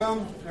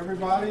welcome,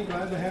 everybody.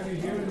 Glad to have you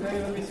here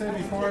today. Let me say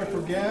before I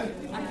forget,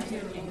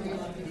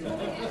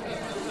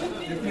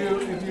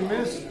 if you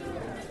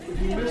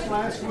missed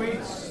last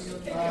week's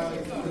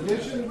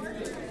edition,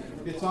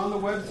 it's on the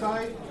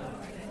website.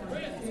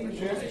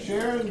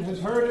 Sharon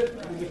has heard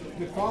it.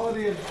 The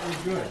quality is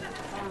good,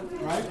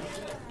 right?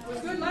 It was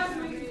good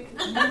last week.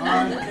 All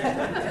right.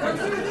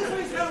 This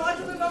week's got a lot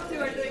to live up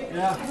to, I think.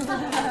 Yeah.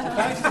 Well,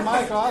 thanks to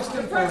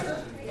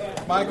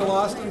Michael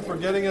Austin for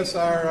getting us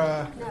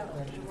our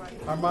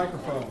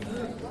microphone.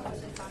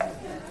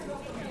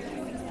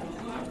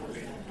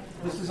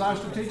 This is our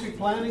strategic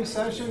planning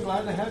session.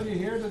 Glad to have you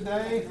here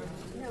today.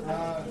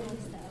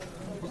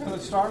 We're going to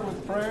start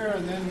with prayer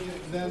and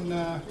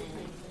then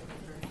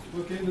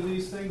look into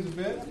these things a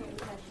bit.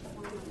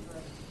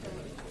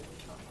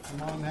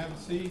 Come on, have a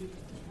seat.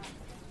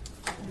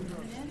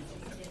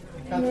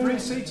 Got 3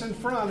 seats in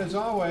front, as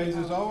always.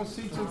 There's always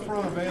seats in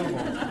front available.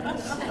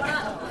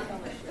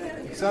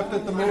 Except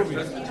at the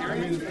movies.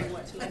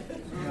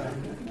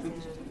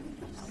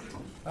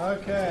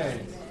 Okay.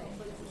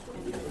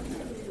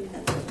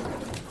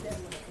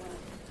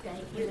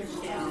 Thank you,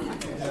 Michelle.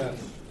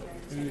 Yes.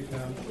 Here you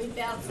come. We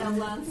felt so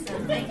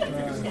lonesome. Thank you,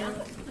 Michelle.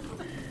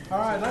 All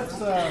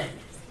right,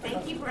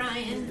 Thank you,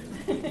 Brian.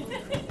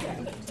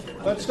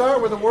 let's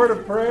start with a word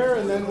of prayer,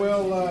 and then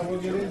we'll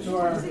get into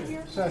our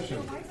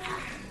session.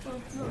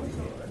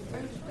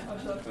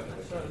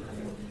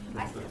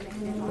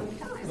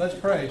 Let's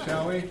pray,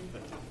 shall we?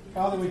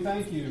 Father, we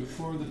thank you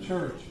for the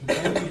church.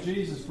 Thank you,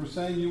 Jesus, for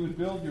saying you would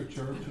build your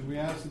church, and we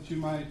ask that you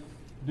might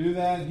do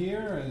that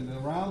here and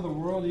around the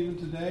world even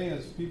today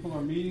as people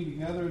are meeting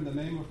together in the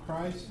name of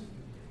Christ.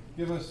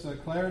 Give us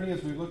clarity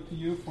as we look to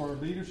you for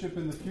leadership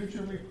in the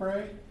future, we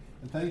pray.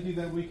 And thank you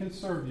that we can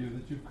serve you,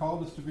 that you've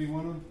called us to be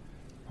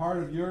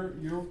part of your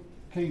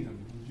kingdom.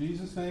 In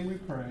Jesus' name we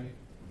pray.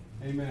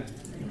 Amen.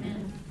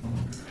 Amen.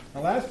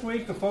 Now, last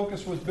week the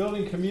focus was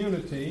building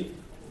community,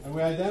 and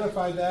we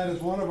identified that as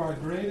one of our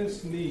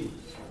greatest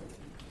needs.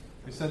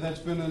 We said that's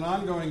been an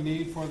ongoing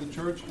need for the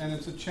church, and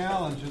it's a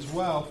challenge as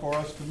well for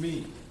us to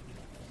meet.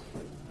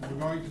 We're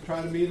going to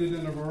try to meet it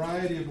in a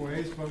variety of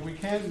ways, but we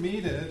can't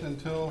meet it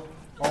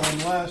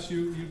unless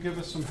you give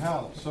us some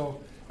help. So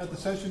at the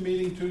session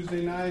meeting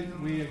Tuesday night,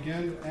 we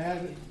again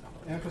added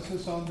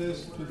emphasis on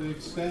this to the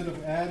extent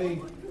of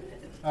adding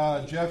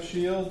Jeff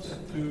Shields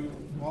to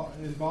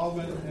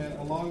involvement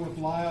along with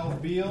Lyle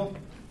Beal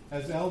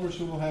as elders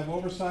who will have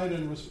oversight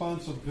and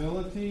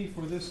responsibility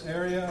for this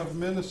area of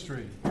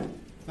ministry.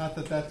 Not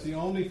that that's the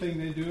only thing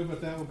they do,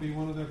 but that will be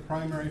one of their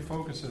primary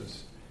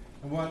focuses.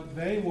 And what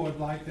they would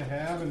like to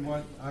have, and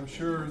what I'm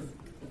sure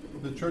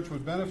the church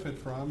would benefit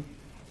from,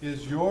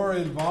 is your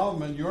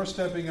involvement, your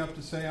stepping up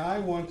to say, I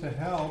want to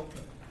help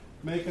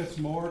make us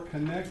more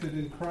connected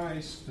in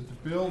Christ and to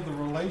build the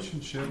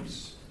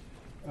relationships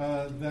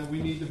that we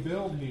need to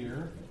build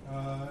here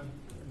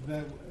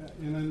that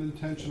in an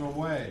intentional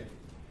way.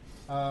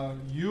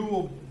 You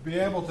will be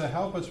able to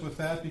help us with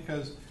that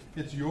because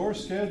it's your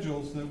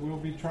schedules that we'll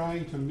be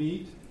trying to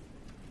meet.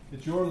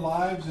 It's your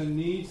lives and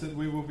needs that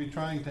we will be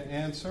trying to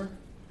answer.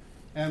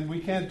 And we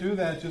can't do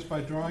that just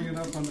by drawing it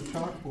up on the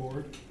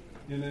chalkboard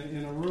in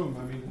a room.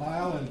 I mean,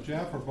 Lyle and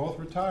Jeff are both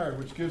retired,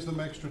 which gives them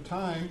extra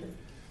time,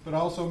 but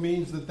also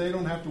means that they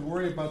don't have to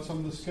worry about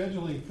some of the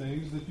scheduling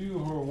things that you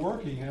who are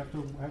working have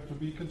to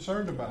be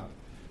concerned about.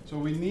 So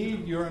we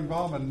need your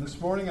involvement. And this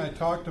morning I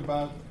talked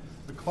about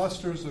the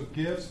clusters of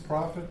gifts,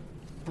 prophet,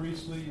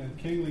 priestly, and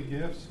kingly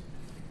gifts.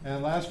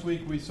 And last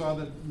week we saw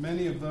that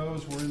many of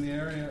those were in the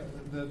area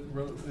that,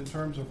 in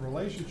terms of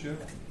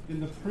relationship, in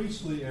the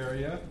priestly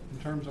area, in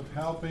terms of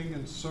helping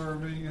and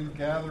serving and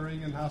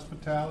gathering and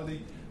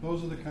hospitality.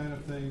 Those are the kind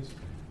of things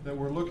that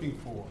we're looking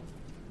for.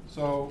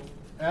 So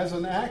as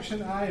an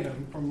action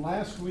item from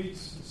last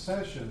week's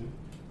session,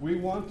 we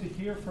want to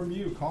hear from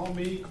you. Call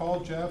me,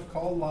 call Jeff,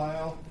 call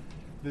Lyle.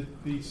 The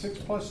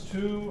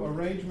 6+2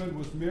 arrangement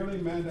was merely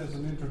meant as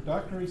an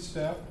introductory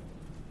step.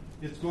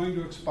 It's going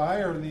to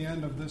expire in the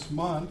end of this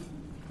month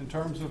in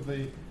terms of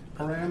the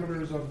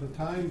parameters of the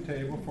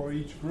timetable for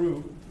each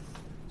group.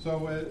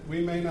 So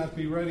we may not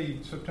be ready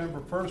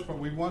September 1st, but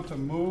we want to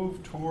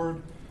move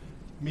toward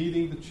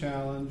meeting the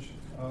challenge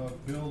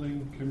of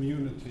building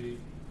community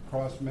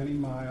across many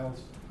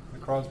miles,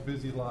 across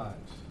busy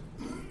lives.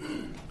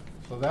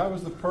 So that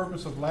was the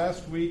purpose of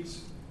last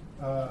week's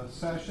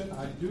session.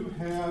 I do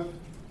have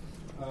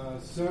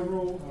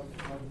several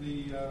of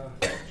the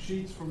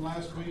sheets from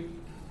last week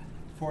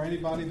for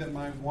anybody that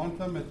might want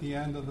them at the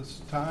end of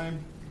this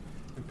time.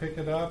 And pick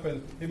it up,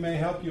 and it may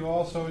help you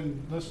also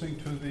in listening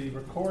to the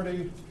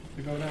recording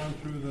to go down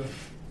through the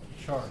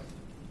chart.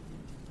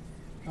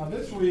 Now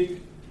this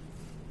week,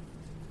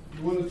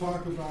 we want to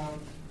talk about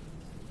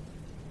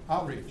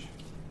outreach.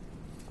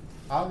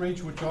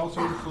 Outreach, which also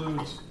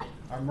includes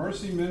our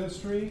mercy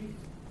ministry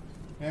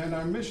and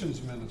our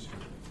missions ministry.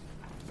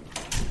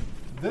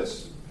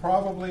 This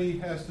probably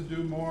has to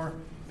do more,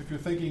 if you're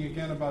thinking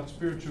again about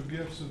spiritual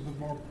gifts, of the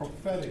more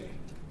prophetic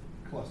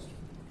cluster.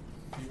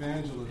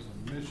 Evangelism,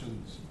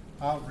 missions,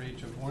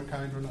 outreach of one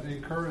kind or another,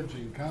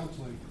 encouraging,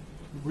 counseling,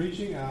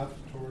 reaching out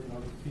toward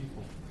other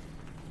people.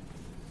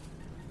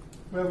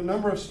 We have a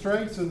number of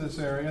strengths in this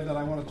area that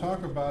I want to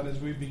talk about as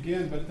we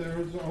begin, but there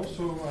is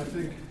also, I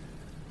think,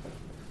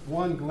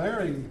 one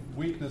glaring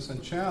weakness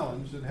and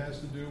challenge that has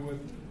to do with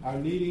our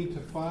needing to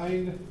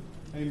find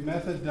a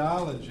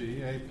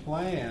methodology, a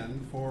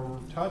plan for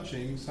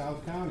touching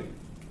South County.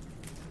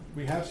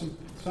 We have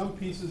some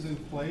pieces in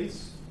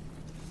place,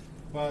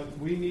 but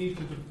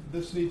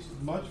this needs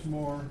much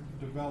more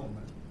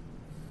development.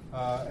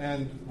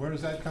 And where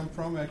does that come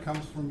from? It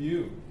comes from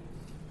you.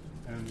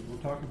 And we'll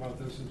talk about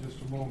this in just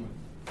a moment.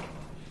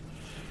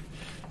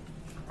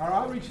 Our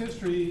outreach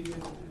history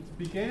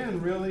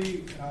began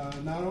really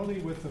not only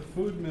with the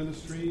food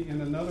ministry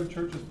in another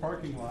church's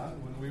parking lot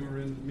when we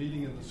were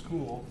meeting in the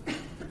school,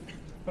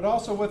 but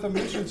also with a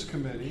missions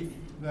committee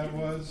that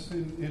was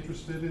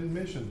interested in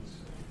missions.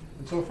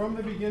 And so from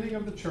the beginning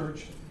of the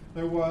church,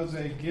 there was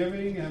a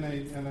giving and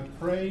a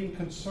praying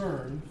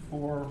concern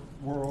for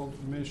world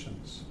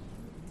missions,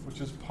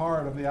 which is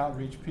part of the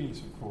outreach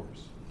piece, of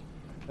course.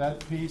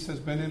 That piece has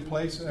been in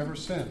place ever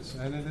since,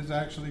 and it has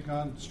actually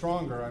gone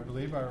stronger, I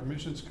believe. Our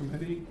missions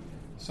committee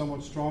is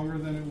somewhat stronger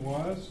than it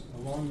was.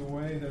 Along the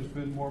way, there's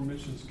been more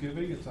missions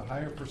giving. It's a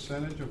higher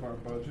percentage of our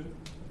budget.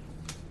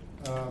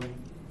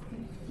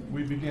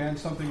 We began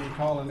something we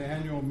call an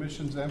annual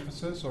missions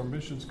emphasis or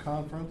missions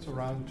conference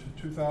around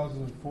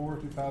 2004,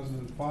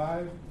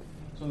 2005,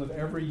 so that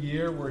every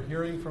year we're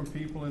hearing from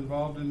people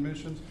involved in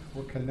missions.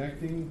 We're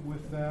connecting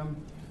with them.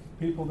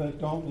 People that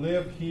don't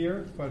live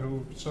here, but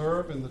who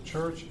serve in the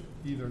church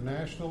either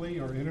nationally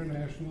or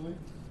internationally.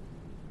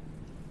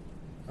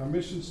 Our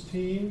missions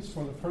teams,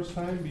 for the first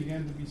time,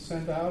 began to be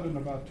sent out in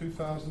about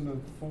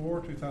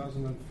 2004,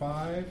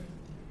 2005.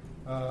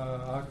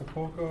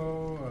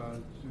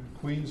 Acapulco,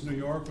 Queens, New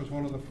York was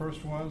one of the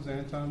first ones.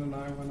 Anton and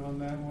I went on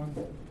that one.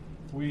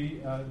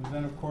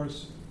 Then, of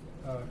course,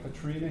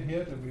 Katrina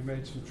hit, and we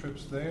made some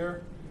trips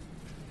there.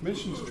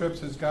 Missions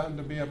trips has gotten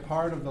to be a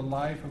part of the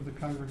life of the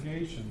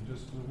congregation.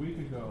 Just a week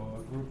ago,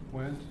 a group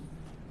went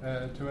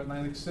to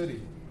Atlantic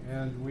City.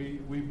 And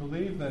we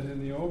believe that in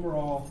the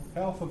overall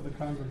health of the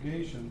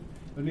congregation,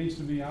 there needs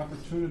to be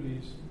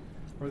opportunities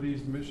for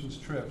these missions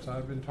trips.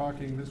 I've been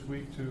talking this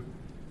week to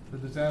the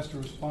disaster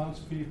response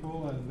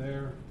people, and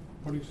they're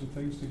putting some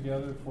things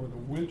together for the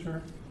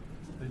winter.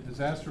 The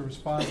disaster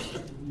response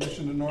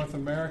Mission to North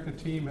America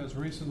team has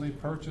recently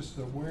purchased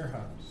a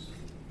warehouse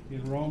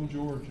in Rome,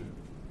 Georgia,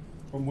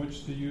 from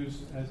which to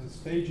use as a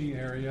staging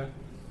area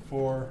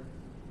for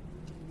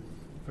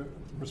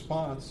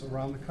response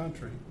around the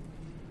country.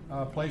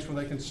 A place where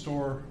they can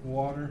store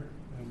water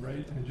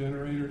and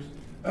generators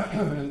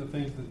and the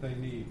things that they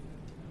need.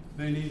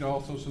 They need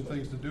also some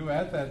things to do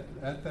at that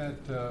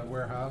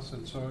warehouse,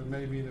 and so it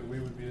may be that we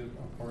would be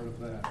a part of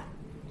that.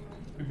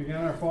 We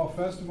began our fall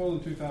festival in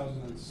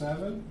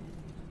 2007,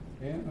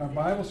 and our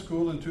Bible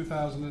school in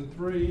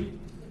 2003,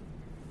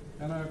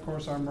 and of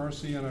course our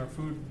mercy and our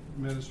food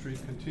ministry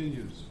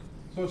continues.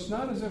 So it's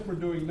not as if we're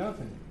doing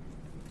nothing,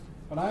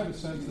 but I have a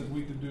sense that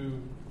we could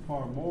do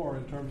far more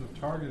in terms of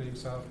targeting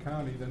South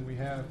County than we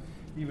have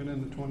even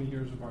in the 20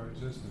 years of our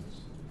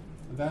existence.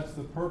 And that's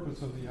the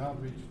purpose of the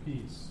outreach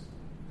piece,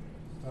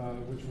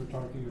 which we're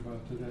talking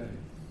about today.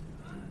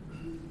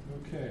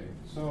 Okay,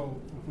 so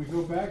if we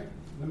go back,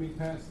 let me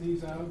pass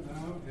these out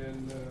now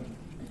and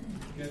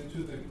get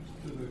to the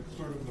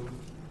sort of the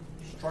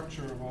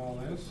structure of all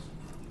this.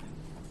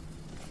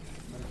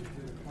 I'll just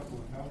get a couple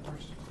of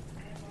helpers.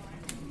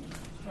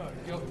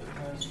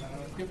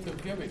 Gift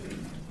of giving.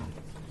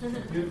 Gift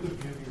of giving,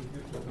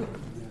 gift of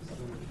giving, yes.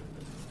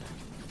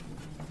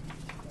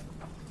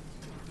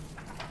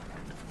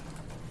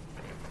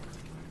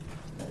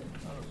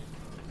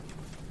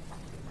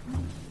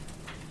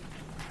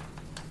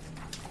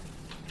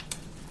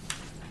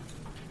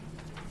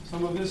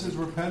 Some of this is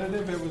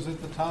repetitive. It was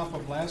at the top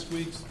of last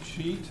week's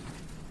sheet.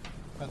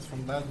 That's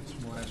from last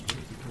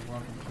week, if you're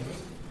welcome to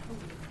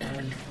it.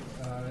 And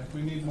if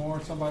we need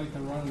more, somebody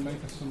can run and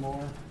make us some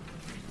more.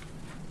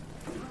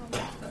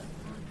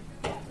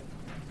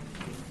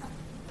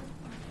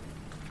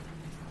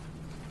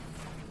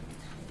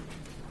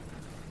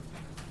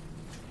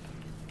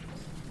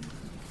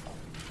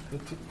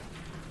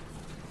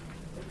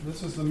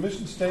 This is the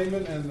mission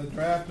statement and the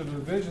draft of the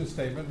vision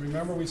statement.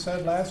 Remember, we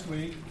said last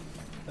week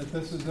that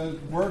this is a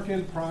work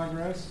in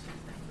progress.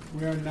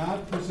 We are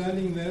not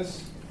presenting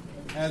this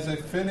as a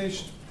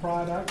finished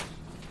product.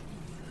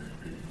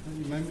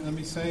 Let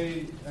me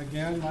say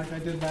again, like I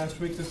did last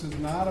week, this is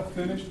not a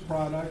finished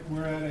product.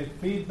 We're at a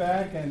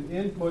feedback and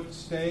input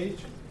stage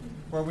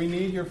where we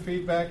need your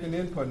feedback and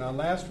input. Now,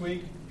 last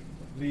week,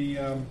 the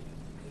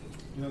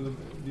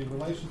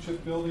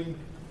relationship building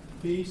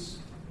piece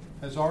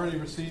has already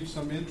received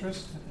some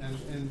interest,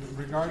 and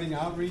regarding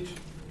outreach,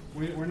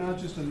 we're not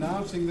just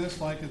announcing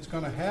this like it's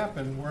going to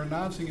happen. We're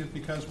announcing it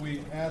because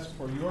we ask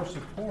for your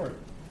support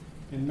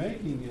in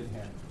making it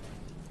happen.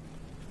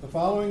 The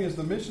following is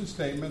the mission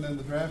statement and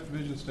the draft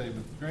vision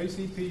statement. Grace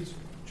EP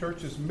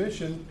Church's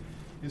mission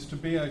is to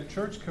be a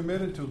church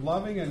committed to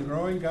loving and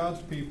growing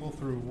God's people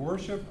through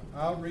worship,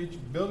 outreach,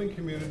 building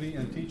community,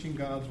 and teaching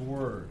God's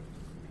Word.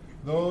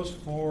 Those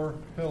 4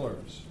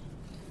 pillars.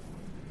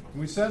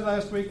 We said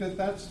last week that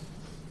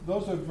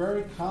those are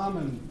very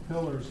common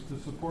pillars to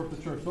support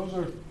the church. Those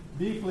are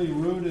deeply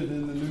rooted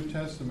in the New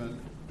Testament.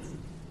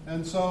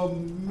 And so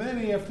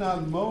many, if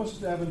not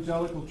most,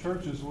 evangelical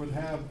churches would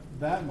have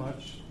that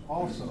much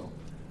also.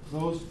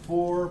 Those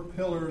 4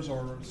 pillars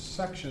or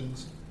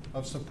sections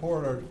of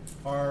support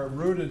are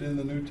rooted in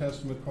the New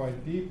Testament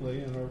quite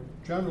deeply and are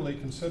generally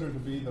considered to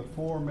be the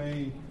 4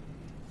 main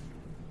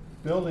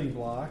building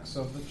blocks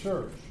of the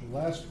church.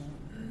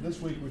 This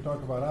week we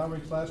talked about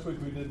outreach. Last week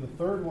we did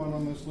the 3rd one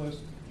on this list,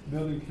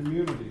 building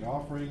community,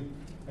 offering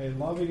a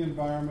loving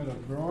environment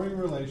of growing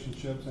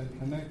relationships and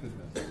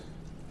connectedness.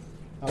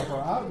 Now for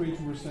outreach,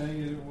 we're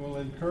saying it will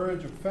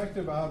encourage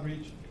effective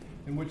outreach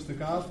in which the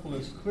gospel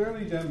is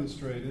clearly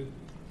demonstrated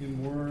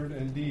in word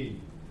and deed.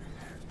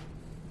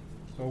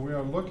 So we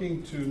are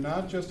looking to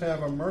not just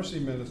have a mercy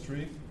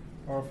ministry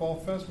or a fall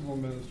festival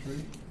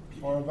ministry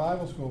or a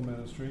Bible school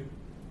ministry,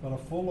 but a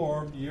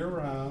full-orbed,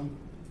 year-round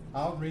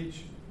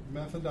outreach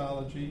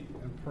methodology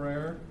and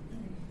prayer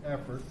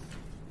effort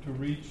to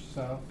reach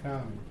South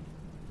County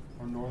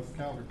or North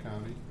Calvert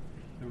County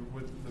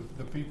with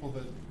the people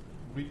that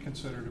we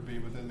consider to be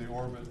within the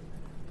orbit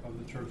of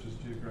the church's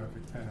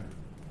geographic pattern.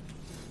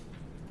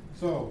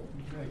 So,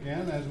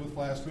 again, as with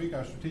last week,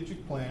 our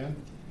strategic plan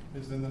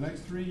is in the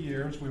next 3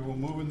 years we will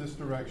move in this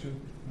direction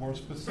more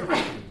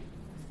specifically.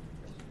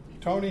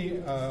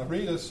 Tony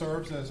Rita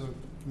serves as a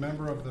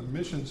member of the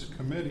missions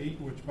committee,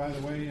 which, by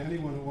the way,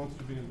 anyone who wants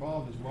to be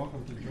involved is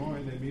welcome to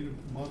join. They meet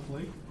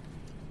monthly.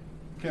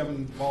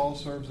 Kevin Ball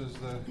serves as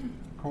the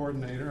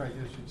coordinator, I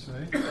guess you'd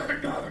say.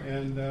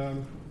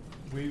 And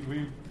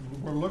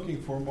we're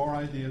looking for more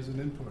ideas and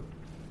input.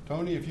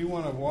 Tony, if you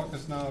want to walk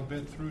us now a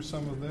bit through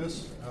some of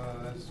this,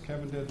 as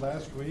Kevin did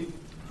last week,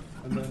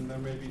 and then there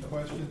may be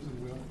questions,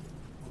 and we'll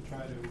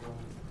try to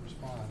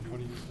respond. You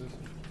want to use this?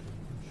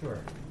 Sure.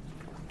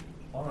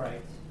 All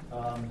right.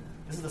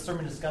 This is the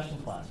sermon discussion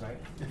class, right?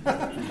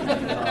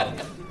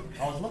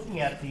 I was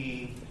looking at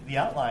the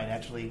outline,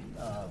 actually,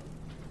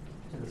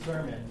 to the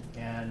sermon,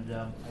 and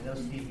I know,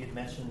 Steve, you had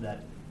mentioned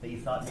that you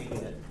thought maybe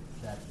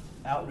that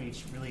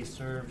outreach really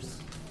serves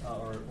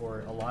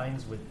or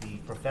aligns with the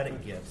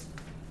prophetic gifts.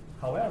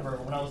 However,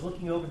 when I was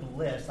looking over the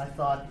list, I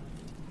thought,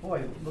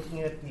 boy,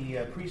 looking at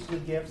the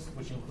priesthood gifts,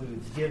 which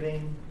includes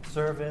giving,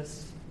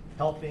 service,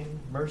 helping,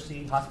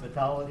 mercy,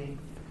 hospitality,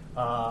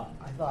 I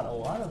thought a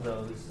lot of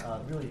those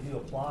really do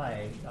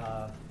apply,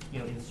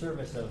 in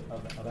service of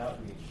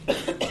outreach.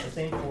 The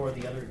same for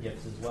the other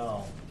gifts as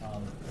well.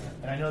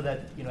 And I know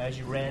that, as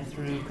you ran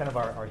through kind of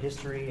our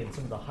history and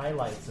some of the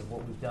highlights of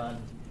what we've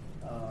done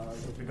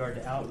with regard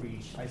to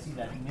outreach, I see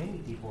that many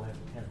people have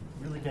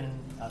really been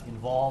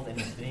involved and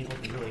have been able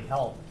to really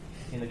help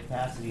in the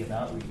capacity of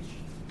outreach.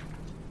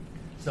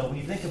 So when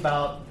you think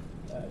about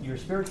your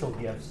spiritual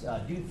gifts,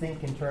 do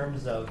think in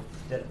terms of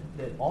that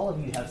all of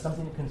you have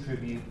something to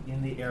contribute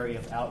in the area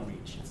of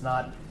outreach. It's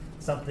not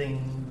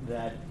something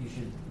that you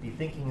should be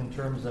thinking in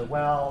terms of,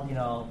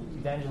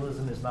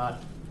 evangelism is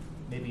not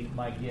maybe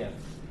my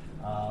gift,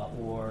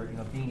 or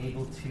being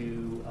able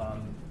to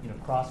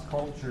cross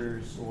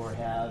cultures or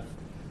have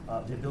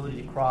the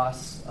ability to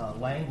cross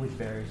language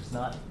barriers is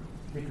not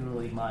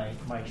particularly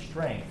my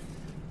strength.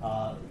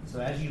 So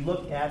as you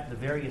look at the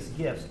various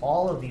gifts,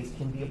 all of these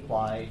can be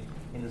applied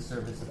in the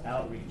service of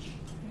outreach.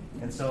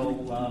 And so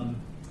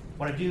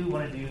what I do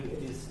want to do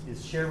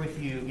is share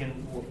with you again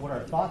what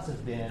our thoughts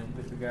have been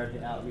with regard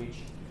to outreach.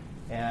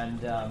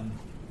 And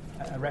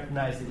I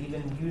recognize that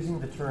even using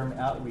the term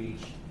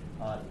outreach,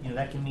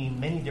 that can mean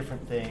many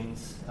different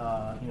things,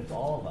 to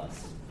all of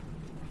us.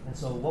 And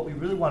so what we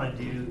really want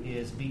to do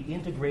is be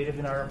integrative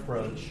in our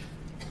approach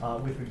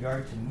with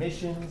regard to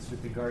missions,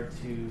 with regard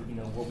to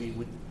what we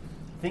would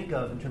think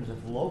of in terms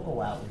of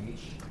local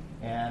outreach,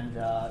 and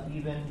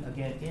even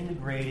again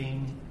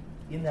integrating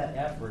in that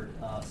effort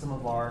some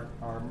of our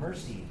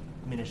mercy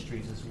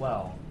ministries as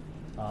well.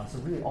 So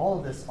really all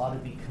of this ought to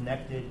be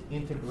connected,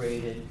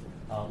 integrated,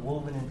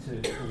 woven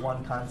into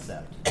one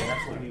concept, and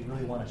that's what we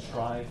really want to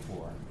strive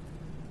for.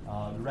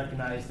 We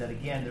recognize that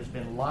again there's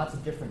been lots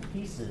of different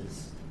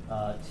pieces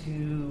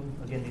to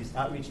again these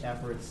outreach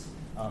efforts,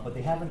 but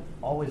they haven't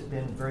always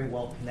been very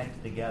well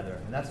connected together.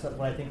 And that's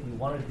what I think we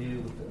want to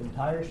do with the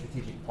entire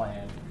strategic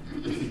plan,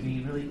 is to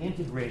be really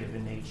integrative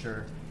in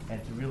nature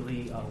and to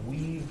really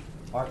weave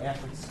our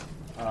efforts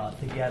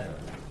together.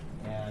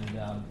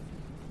 And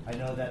I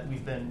know that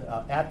we've been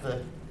at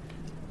the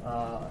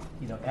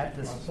at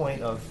this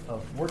point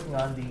of working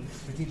on the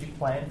strategic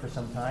plan for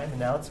some time, and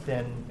now it's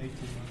been 18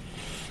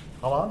 months.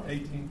 How long?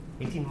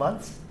 18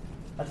 months?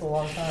 That's a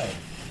long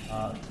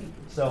time.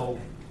 So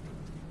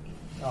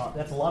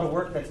that's a lot of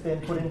work that's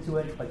been put into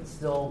it, but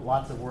still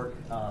lots of work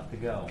to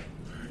go.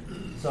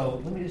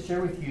 So let me just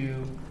share with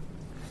you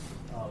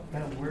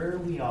kind of where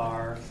we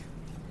are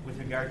with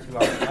regard to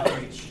our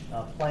outreach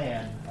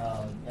plan.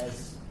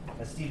 As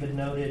As Steve had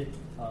noted,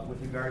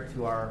 with regard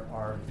to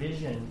our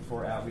vision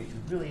for outreach,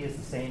 it really is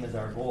the same as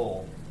our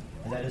goal,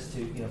 and that is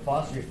to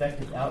foster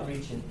effective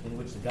outreach in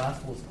which the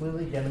gospel is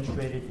clearly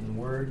demonstrated in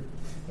word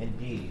and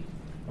deed.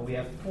 And we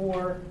have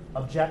 4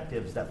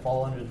 objectives that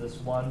fall under this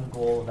one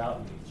goal of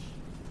outreach.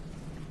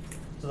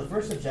 So the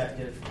first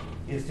objective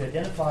is to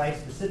identify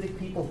specific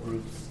people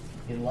groups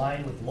in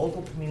line with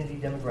local community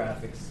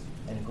demographics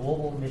and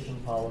global mission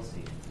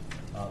policy.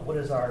 What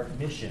is our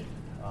mission?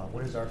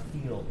 What is our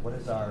field? What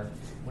is our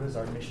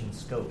mission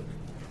scope?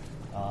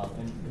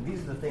 And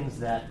these are the things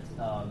that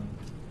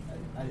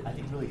I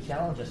think really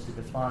challenge us to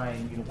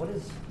define. What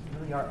is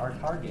really our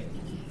target?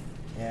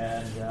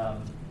 And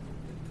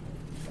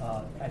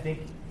I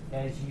think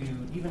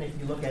even if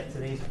you look at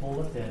today's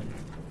bulletin,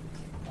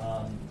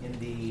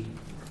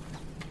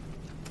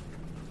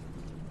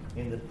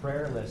 in the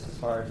prayer list as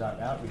far as our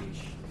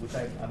outreach, which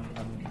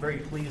I'm very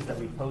pleased that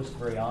we post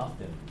very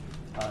often,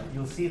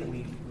 you'll see that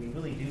we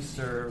really do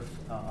serve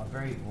a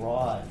very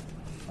broad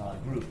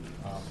group.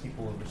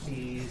 People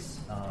overseas,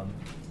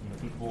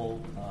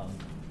 people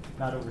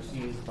not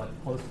overseas but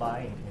close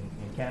by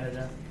in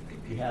Canada.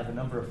 We have a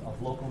number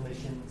of local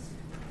missions.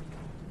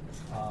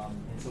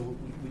 And so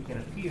we can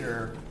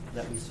appear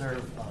that we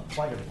serve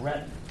quite a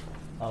breadth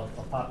of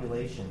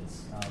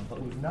populations,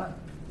 but we've not,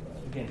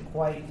 again,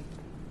 quite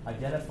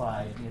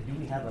identified, do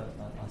we have a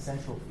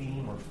central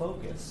theme or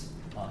focus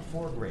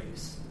for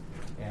Grace?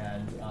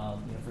 And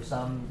for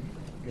some,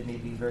 they may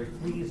be very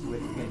pleased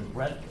with, again, the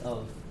breadth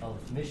of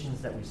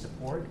missions that we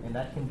support, and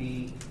that can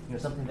be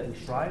something that we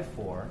strive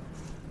for,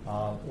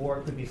 or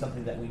it could be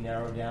something that we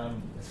narrow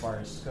down as far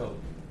as scope.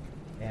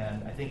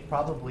 And I think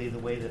probably the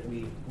way that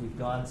we've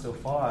gone so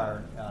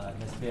far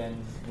has been,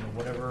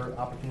 whatever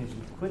opportunities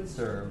we could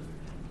serve,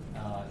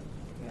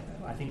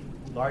 I think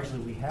largely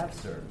we have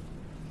served.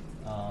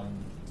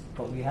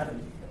 But we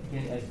haven't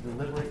been as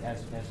deliberate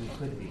as we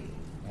could be.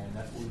 And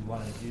that's what we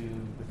want to do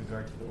with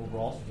regard to the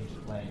overall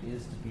strategic plan,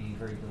 is to be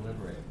very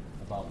deliberate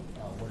about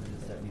what it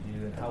is that we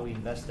do and how we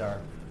invest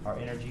our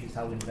energies,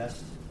 how we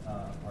invest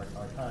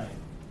our time.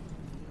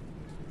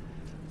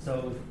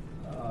 So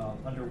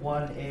under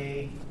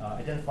 1A,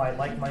 identify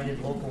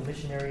like-minded local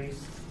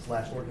missionaries /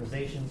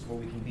 organizations where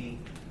we can be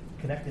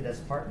connected as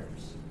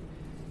partners.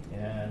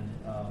 And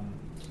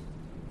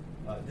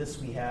this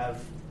we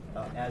have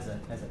as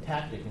a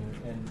tactic,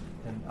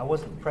 and I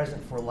wasn't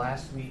present for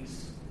last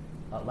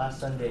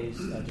Sunday's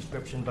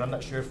description, but I'm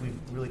not sure if we've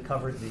really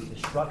covered the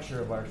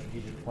structure of our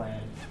strategic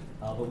plan.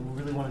 But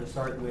we really wanted to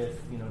start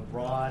with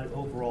broad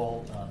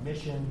overall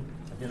mission,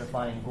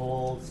 identifying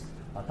goals,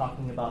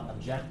 talking about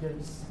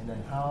objectives, and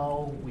then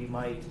how we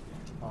might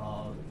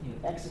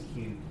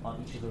execute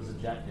on each of those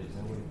objectives,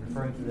 and we're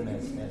referring to them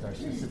as our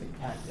specific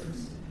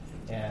tactics.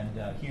 And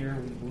here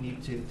we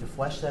need to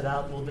flesh that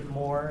out a little bit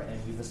more,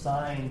 and we've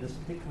assigned this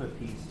particular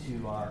piece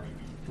to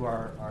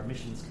our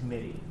missions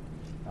committee.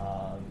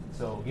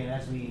 So again,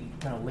 as we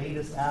kind of lay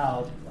this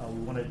out, we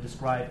want to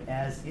describe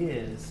as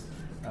is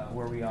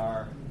where we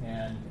are,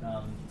 and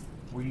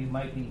where you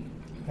might be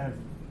kind of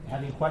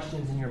having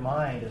questions in your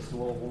mind as to,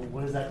 well,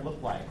 what does that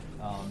look like?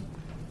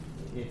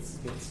 It's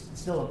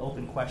still an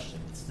open question.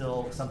 It's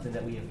still something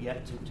that we have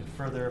yet to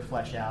further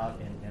flesh out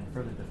and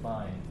further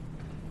define.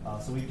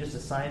 So we've just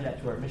assigned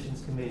that to our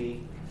missions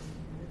committee,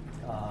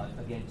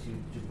 again,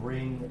 to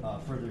bring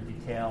further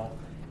detail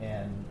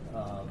and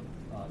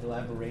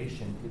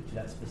elaboration to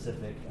that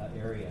specific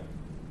area.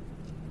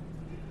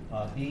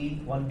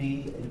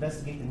 1B,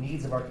 investigate the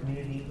needs of our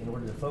community in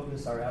order to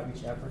focus our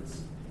outreach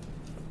efforts.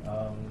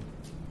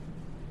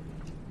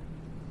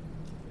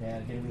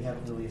 And again, we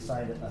haven't really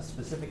assigned a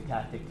specific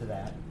tactic to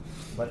that.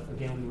 But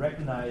again, we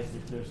recognize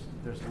that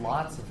there's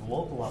lots of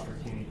local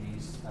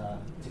opportunities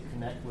to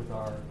connect with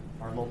our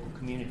local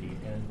community.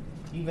 And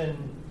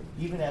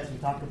even as we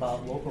talk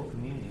about local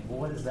community, well,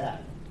 what is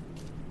that?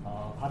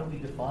 How do we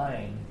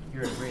define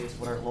here at Grace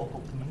what our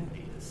local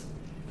community is?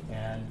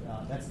 And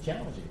that's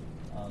challenging,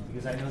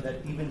 because I know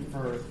that even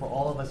for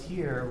all of us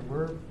here,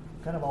 we're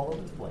kind of all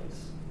over the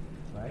place,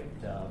 right?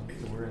 So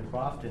we're in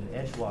Crofton,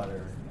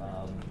 Edgewater,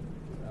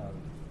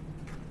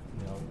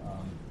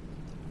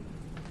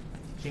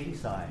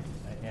 Shadyside,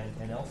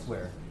 and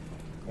elsewhere.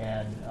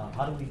 And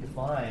how do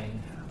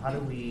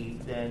we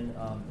then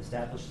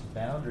establish the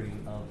boundary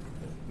of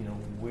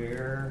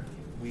where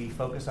we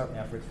focus our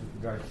efforts with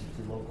regard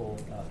to local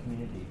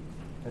community?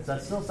 And so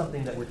that's still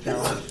something that we're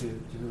challenged to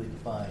really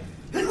define.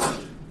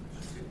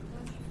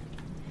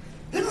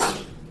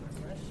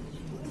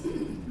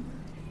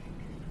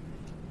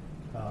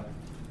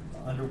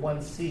 Under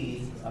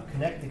 1C,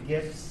 connect the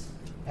gifts,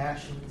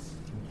 passions,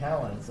 and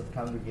talents of the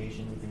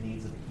congregation with the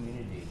needs of the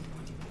community.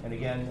 And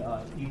again,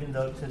 even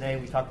though today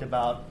we talked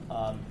about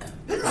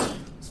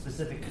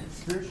specific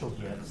spiritual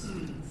gifts,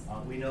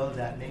 we know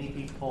that many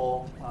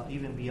people,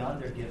 even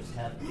beyond their gifts,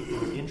 have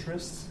particular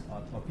interests,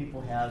 or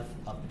people have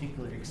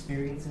particular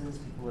experiences.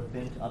 People have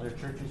been to other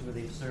churches where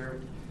they've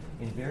served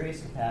in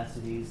various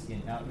capacities,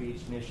 in outreach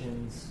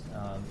missions,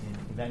 in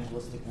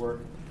evangelistic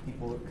work.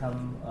 People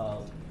come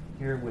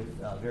here with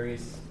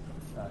various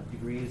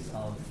degrees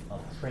of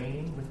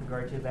training with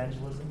regard to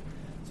evangelism.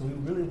 So we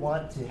really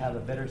want to have a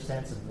better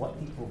sense of what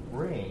people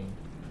bring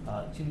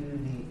to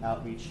the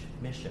outreach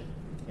mission.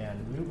 And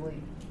we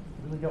really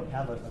don't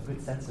have a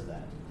good sense of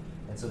that.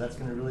 And so that's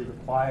going to really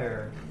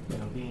require,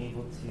 being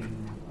able to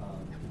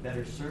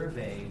better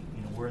survey,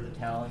 where the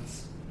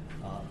talents,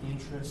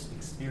 interests,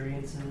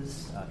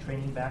 experiences,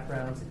 training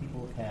backgrounds that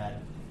people have had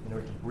in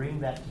order to bring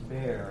that to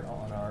bear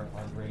on our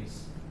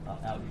Grace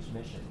outreach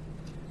mission.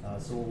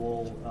 So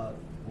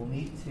we'll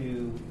need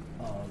to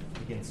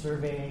again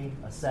survey,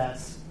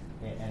 assess,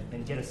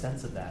 and get a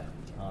sense of that.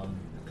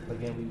 But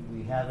again,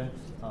 we haven't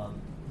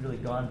really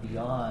gone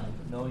beyond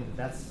knowing that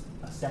that's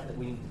a step that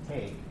we need to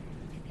take.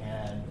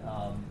 And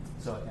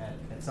so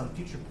at some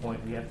future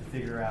point, we have to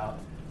figure out,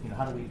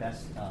 how do we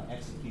best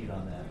execute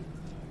on that.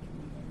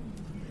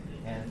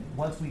 And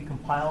once we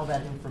compile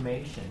that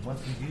information,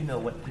 once we do know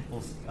what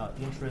people's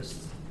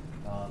interests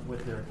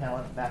with their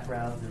talent,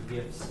 backgrounds, their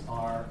gifts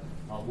are,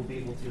 we'll be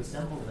able to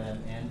assemble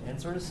them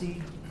and sort of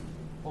see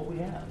what we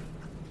have.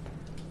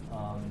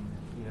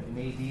 It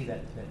may be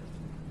that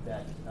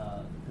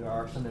there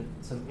are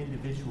some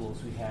individuals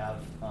who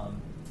have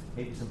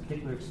maybe some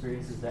particular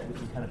experiences that we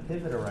can kind of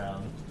pivot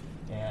around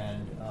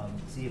and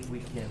see if we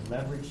can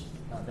leverage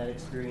that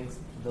experience,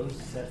 those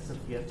sets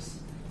of gifts,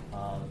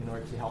 in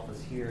order to help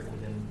us here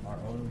within our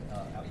own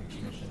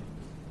outreach mission.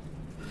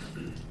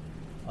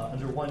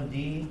 Under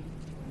 1D,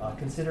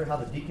 consider how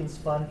the Deacons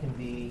Fund can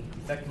be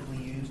effectively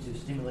used to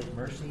stimulate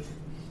mercy,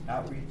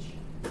 outreach,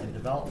 and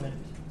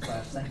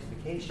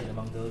development/sanctification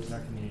among those in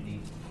our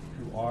community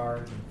who are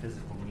in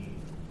physical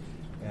need.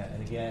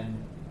 And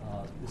again,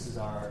 this is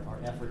our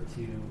effort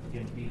to,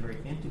 again, be very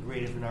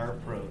integrative in our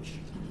approach,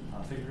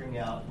 figuring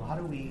out, well, how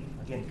do we,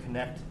 again,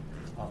 connect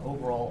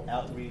overall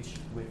outreach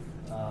with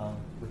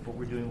what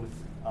we're doing with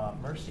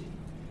Mercy.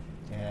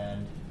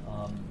 And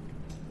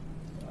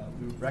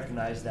we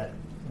recognize that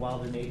while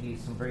there may be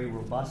some very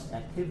robust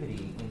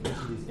activity in each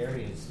of these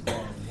areas,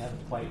 again, we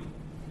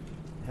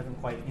haven't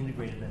quite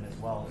integrated them as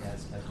well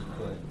as we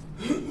could.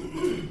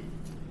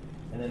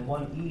 And then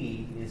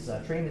 1E is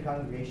train the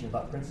congregation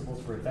about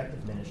principles for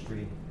effective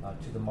ministry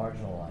to the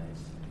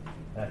marginalized.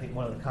 And I think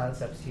one of the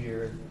concepts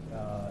here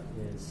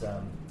is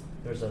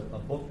there's a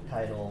book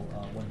title,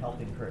 When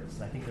Helping Hurts.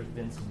 And I think there's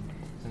been some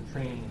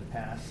training in the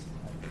past.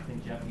 I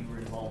think, Jeff, you were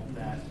involved in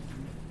that.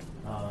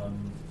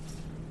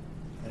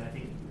 And I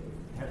think,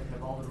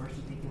 have all the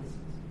Mercy Deacons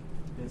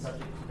been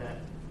subject to that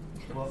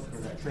book or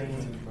that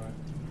training?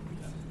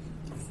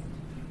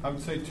 I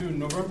would say, too,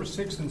 November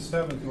 6th and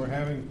 7th, we're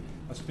having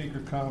a speaker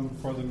come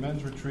for the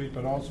men's retreat,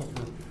 but also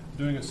for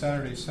doing a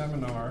Saturday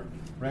seminar.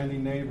 Randy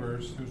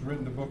Neighbors, who's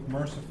written the book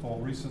Merciful,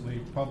 recently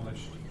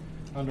published.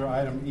 Under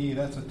item E,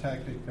 that's a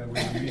tactic that we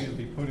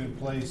immediately put in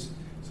place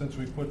since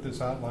we put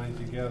this outline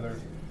together.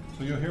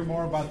 So you'll hear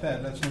more about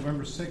that. That's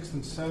November 6th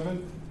and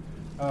 7th.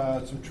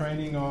 Some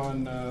training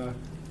on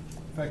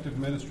effective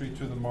ministry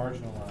to the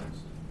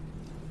marginalized.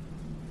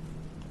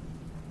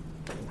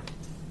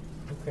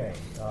 Okay,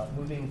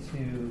 moving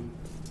to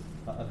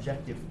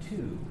objective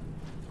 2,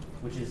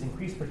 which is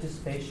increased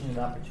participation and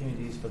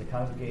opportunities for the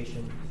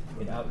congregation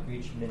in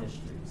outreach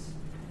ministries.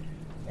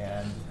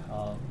 And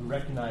we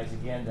recognize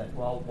again that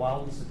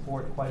while we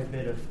support quite a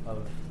bit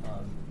of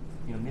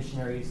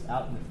missionaries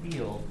out in the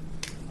field,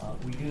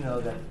 we do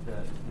know that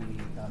the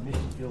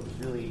mission field is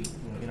really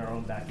in our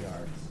own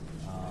backyards,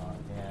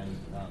 and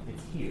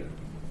it's here,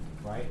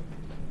 right?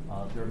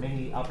 There are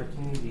many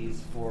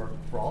opportunities for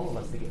all of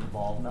us to get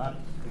involved. Not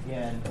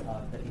again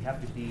that you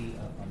have to be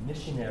a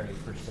missionary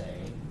per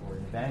se or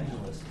an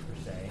evangelist per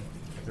se.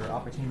 But there are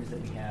opportunities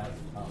that we have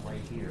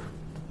right here.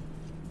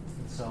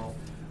 And so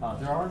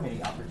there are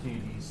many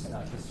opportunities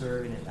to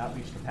serve in an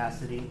outreach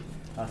capacity.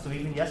 So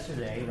even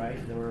yesterday,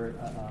 right, there were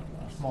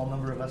a small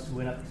number of us who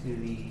went up to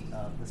the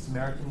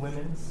Samaritan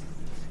Women's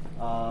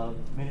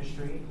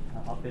ministry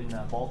up in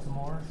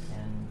Baltimore,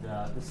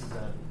 and this is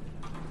a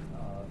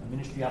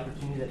ministry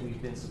opportunity that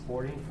we've been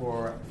supporting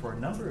for a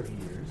number of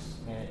years,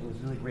 and it was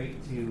really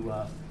great to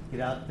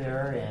get out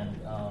there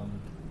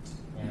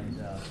and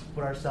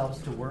put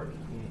ourselves to work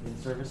in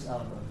service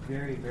of a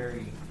very,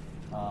 very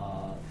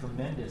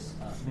tremendous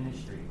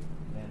ministry.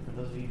 And for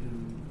those of you who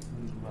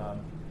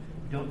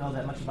don't know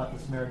that much about the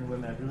Samaritan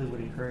Women, I really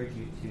would encourage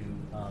you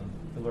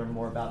to learn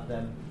more about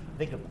them. I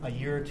think a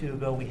year or two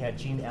ago we had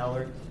Jean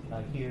Allert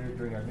here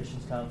during our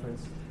missions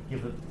conference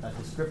give a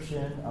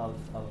description of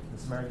the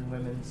Samaritan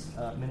Women's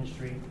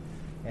ministry,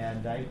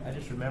 and I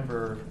just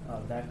remember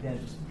back then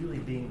just really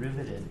being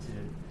riveted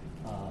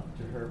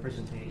to her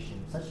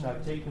presentation. Such an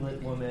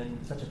articulate woman,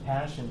 such a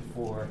passion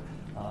for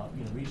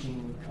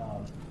reaching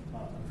a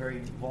very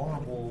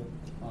vulnerable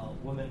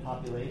women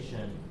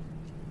population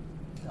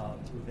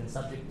who've been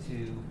subject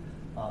to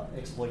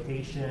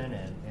exploitation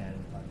and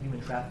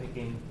human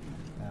trafficking.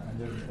 And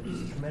there's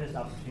a tremendous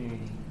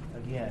opportunity,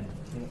 again,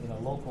 in a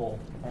local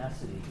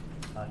capacity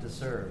to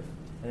serve.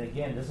 And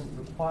again, doesn't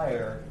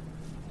require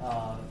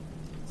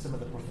some of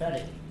the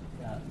prophetic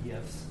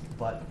gifts,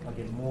 but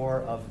again,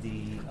 more of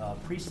the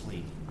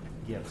priestly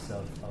gifts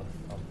of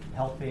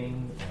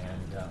helping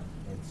and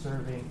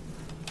serving.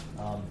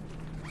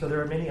 So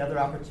there are many other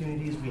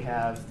opportunities. We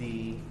have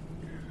we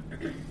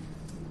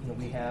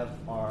have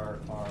our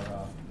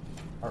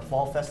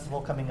fall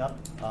festival coming up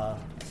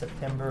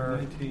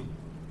September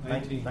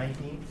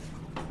 19th.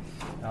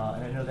 And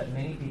I know that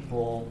many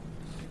people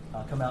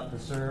come out to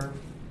serve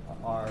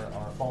our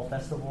fall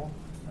festival.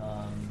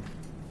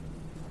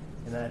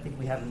 And then I think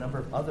we have a number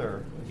of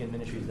other, again,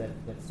 ministries that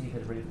Steve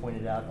has already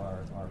pointed out, our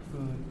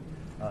food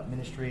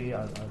ministry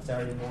on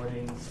Saturday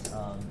mornings,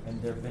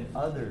 and there have been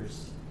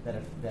others that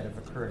have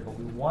occurred. But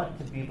we want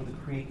to be able to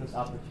create those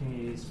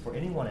opportunities for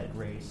anyone at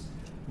Grace,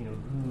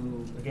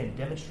 who, again,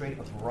 demonstrate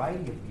a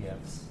variety of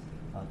gifts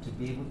to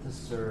be able to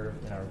serve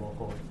in our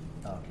local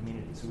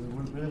community. So we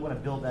really want to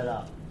build that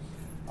up.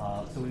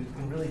 So we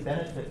can really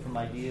benefit from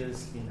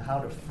ideas in how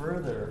to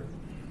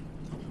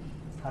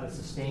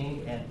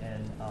sustain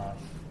and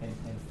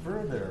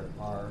further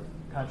our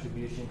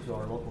contribution to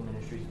our local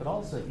ministries. But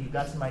also, if you've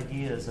got some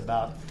ideas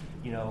about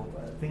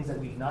things that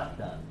we've not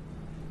done,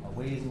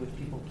 ways in which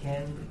people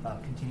can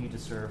continue to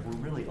serve,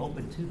 we're really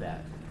open to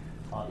that.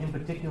 In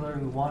particular,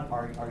 we want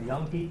our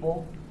young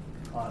people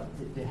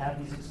to have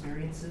these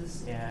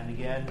experiences. And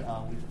again,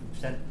 we've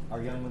sent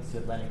our young ones to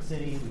Atlantic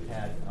City. We've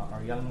had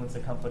our young ones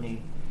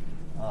accompany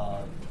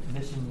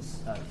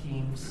missions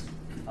teams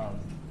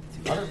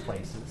to other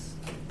places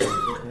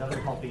in other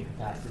helping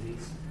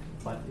capacities.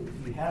 But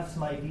if you have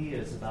some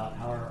ideas about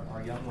how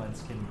our young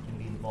ones can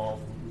be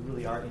involved, we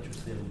really are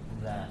interested in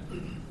that.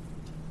 And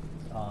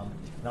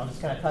I'll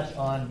just kind of touch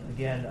on,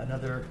 again,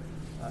 another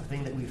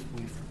thing that we've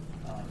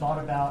thought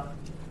about.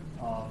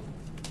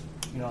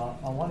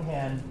 On one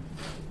hand,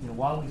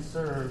 while we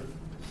serve,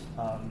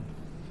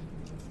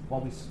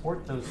 while we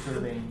support those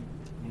serving,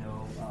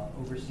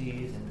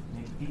 overseas, and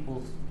maybe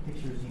people's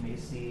pictures you may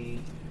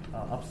see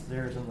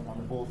upstairs on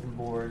the bulletin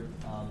board,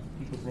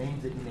 people's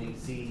names that you may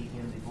see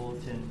in the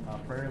bulletin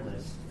prayer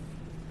list,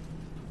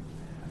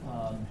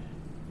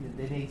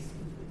 they may,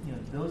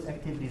 those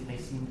activities may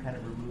seem kind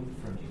of removed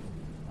from you.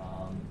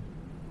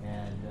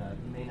 And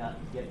you may not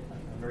get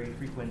a very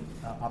frequent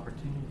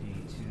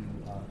opportunity to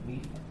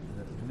meet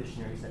the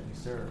missionaries that we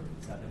serve,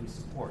 that we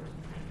support.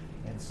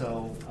 And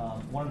so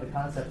one of the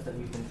concepts that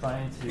we've been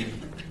trying to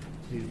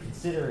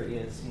consider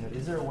is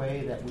there a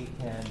way that we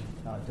can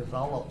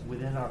develop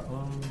within our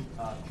own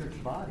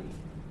church body,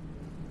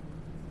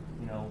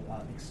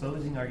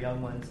 exposing our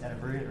young ones at a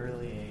very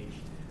early age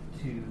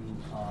to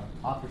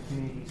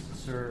opportunities to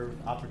serve,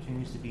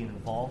 opportunities to be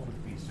involved with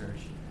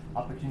research,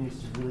 opportunities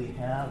to really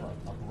have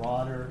a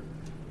broader,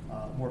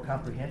 more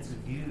comprehensive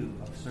view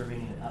of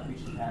serving in an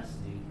outreach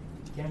capacity.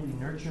 Can we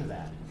nurture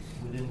that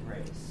within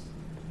Grace?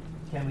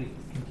 Can we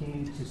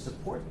continue to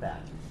support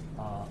that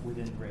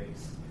within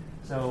Grace?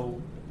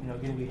 So,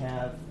 again, we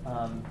have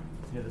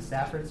the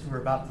Staffords who are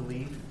about to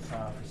leave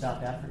for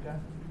South Africa.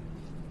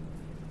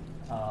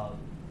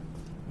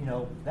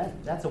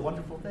 That's a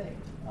wonderful thing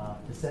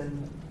to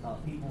send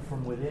people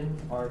from within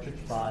our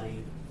church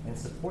body and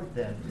support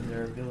them in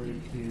their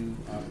ability to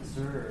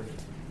serve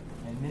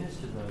and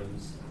minister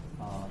those,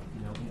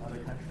 in other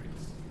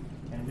countries.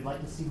 And we'd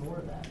like to see more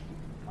of that.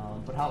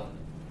 But how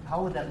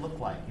would that look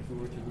like if we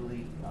were to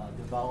really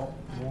develop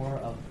more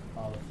of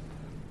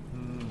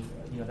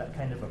that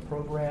kind of a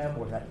program,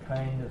 or that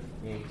kind of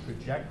a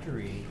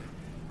trajectory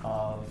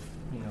of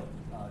the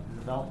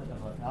development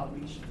of an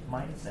outreach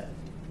mindset?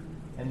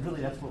 And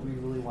really, that's what we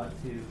really want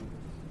to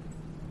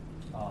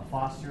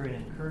foster and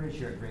encourage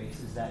here at Grace,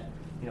 is that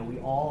we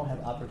all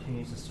have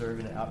opportunities to serve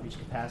in an outreach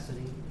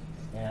capacity,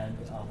 and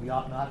we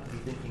ought not to be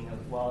thinking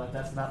of, well,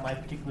 that's not my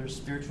particular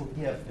spiritual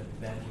gift of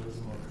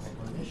evangelism or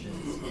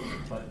missions,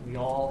 but we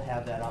all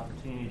have that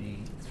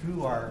opportunity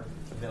through our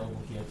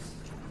available gifts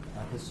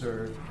to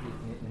serve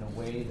in a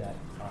way that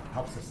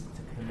helps us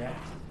to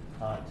connect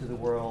to the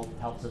world,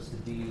 helps us to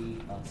be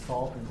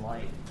salt and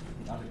light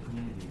in other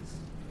communities.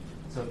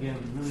 So again,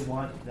 we really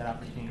want that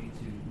opportunity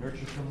to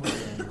nurture from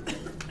within,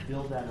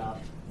 build that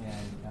up,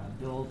 and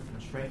build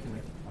and strengthen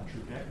a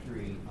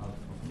trajectory of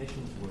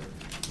missions work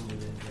from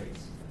within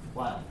Grace.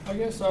 Wow. I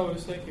guess I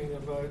was thinking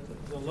about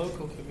the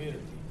local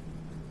community.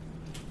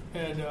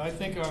 And I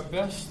think our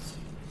best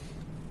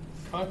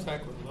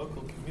contact with the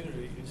local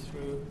community is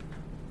through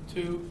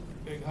two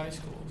big high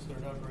schools that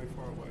are not very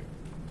far away.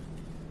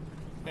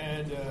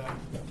 And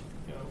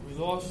we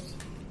lost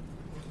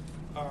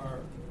our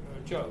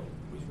Joe,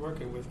 who's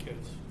working with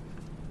kids.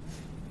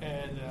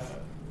 And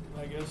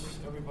I guess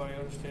everybody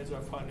understands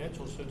our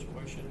financial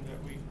situation,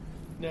 that we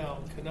now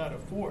cannot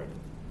afford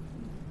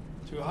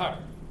to hire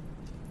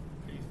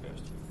a youth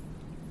pastor.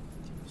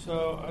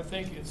 So I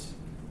think it's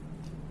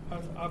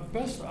our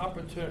best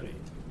opportunity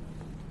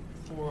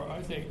for,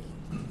 I think,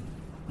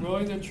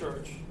 growing the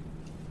church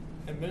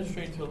and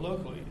ministering to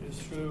locally is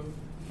through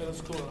middle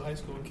school and high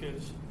school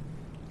kids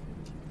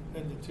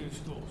in the two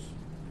schools.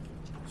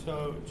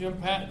 So Jim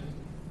Patton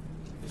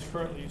is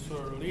currently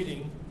sort of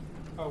leading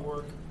our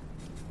work,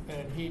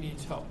 and he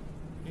needs help.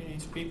 He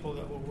needs people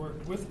that will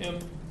work with him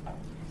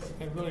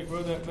and really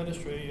grow that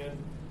ministry. And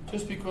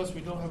just because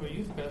we don't have a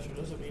youth pastor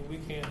doesn't mean we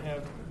can't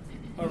have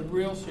a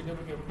real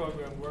significant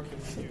program working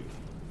with youth.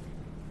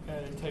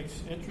 And it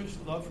takes interest,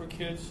 love for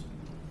kids,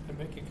 and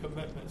making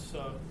commitments.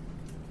 So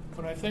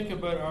when I think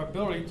about our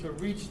ability to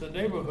reach the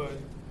neighborhood,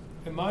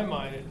 in my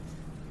mind,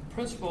 the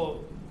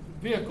principal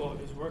vehicle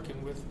is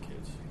working with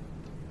kids.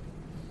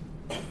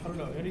 I don't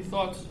know, any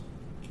thoughts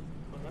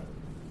on that?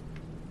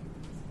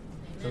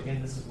 So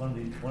again, this is one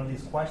of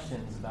these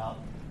questions about,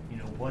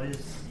 what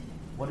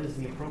is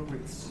the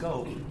appropriate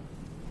scope,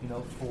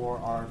 for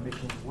our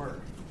missions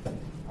work,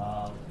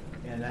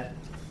 and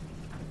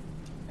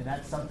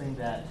that's something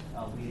that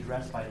we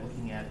address by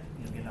looking at,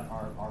 again,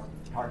 our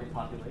target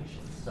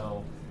population.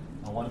 So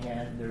on one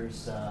hand,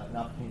 there's an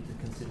opportunity to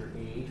consider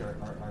age,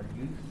 our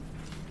youth,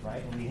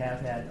 right? And we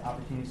have had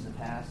opportunities in the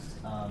past.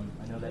 I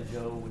know that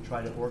Joe would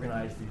try to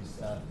organize these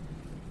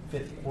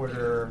fifth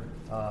quarter,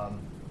 what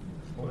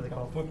were they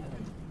called?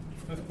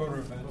 Fifth quarter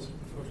events.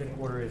 Fifth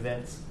quarter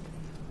events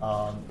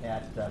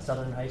at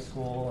Southern High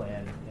School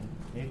and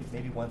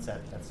maybe once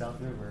at South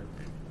River.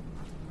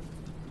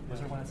 Was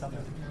there one at South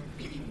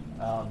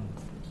River?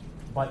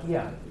 But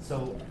yeah,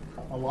 so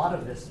a lot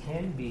of this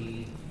can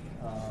be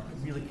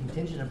really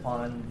contingent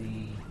upon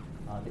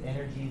the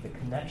energy, the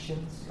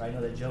connections. I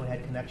know that Joe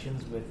had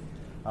connections with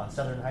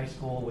Southern High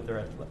School with their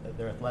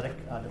athletic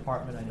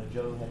department. I know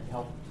Joe had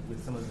helped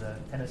with some of the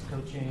tennis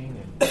coaching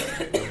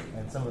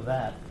and some of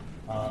that.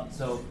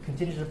 So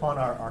contingent upon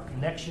our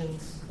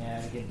connections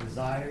and again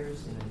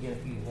desires, and again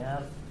if you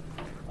have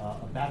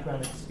a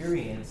background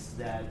experience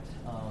that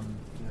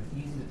it's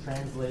easy to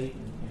translate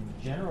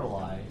and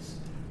generalize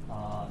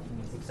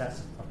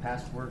success of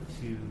past work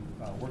to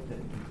work that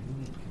we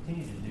can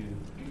continue to do,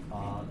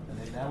 and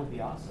then that would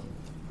be awesome.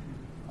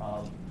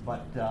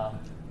 But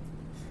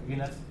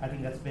again, I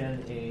think that's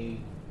been a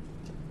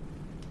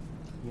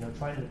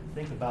trying to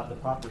think about the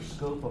proper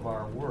scope of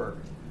our work.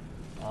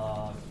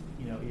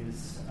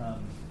 Is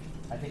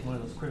I think one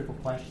of those critical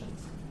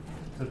questions.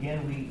 So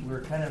again,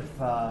 we're kind of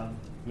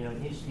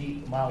inch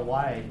deep, mile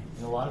wide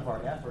in a lot of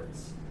our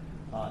efforts.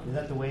 Is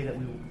that the way that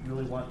we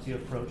really want to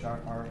approach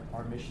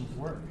our missions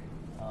work?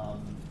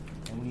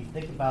 And when you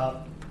think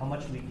about how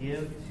much we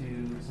give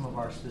to some of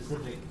our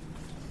specific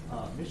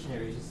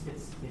missionaries,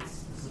 the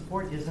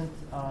support isn't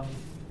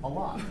a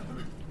lot.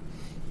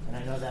 And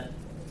I know that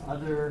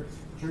other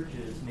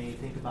churches may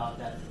think about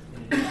that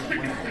in a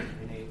different way.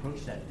 They may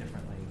approach that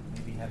differently.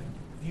 Maybe have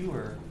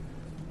fewer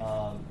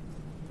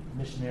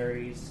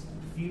missionaries,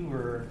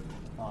 fewer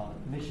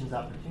missions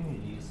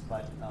opportunities,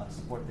 but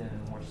support them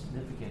in a more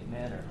significant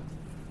manner.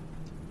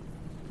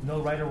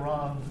 No right or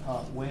wrong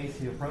way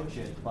to approach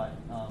it, but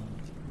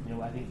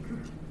I think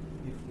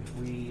if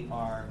we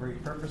are very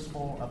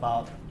purposeful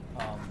about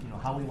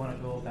how we want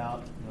to go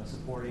about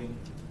supporting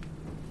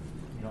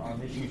our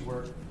missions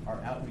work,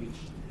 our outreach,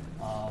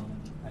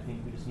 I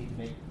think we just need to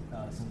make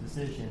some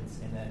decisions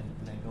and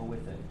then go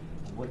with it.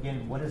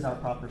 Again, what is our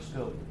proper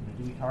scope?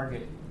 Do we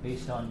target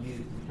based on youth?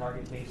 Do we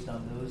target based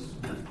on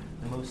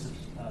the most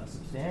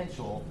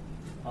substantial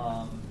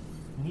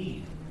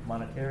need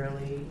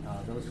monetarily,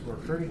 those who are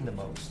hurting the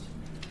most?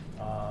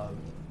 I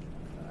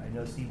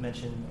know Steve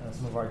mentioned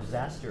some of our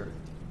disaster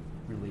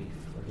relief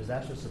or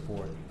disaster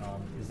support.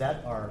 Is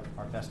that our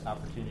best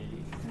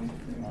opportunity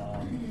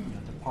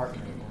to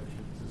partner or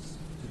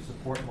to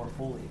support more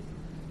fully?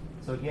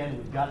 So again,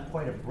 we've got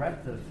quite a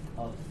breadth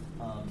of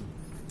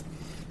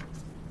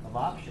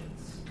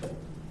options,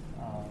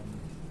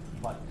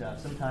 but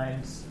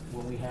sometimes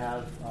when we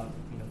have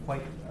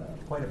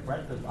quite a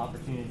breadth of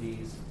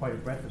opportunities, quite a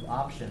breadth of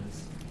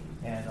options,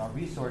 and our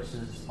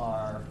resources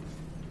are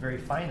very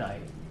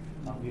finite,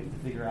 we have to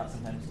figure out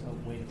sometimes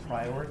a way to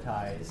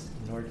prioritize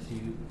in order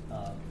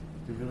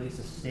to really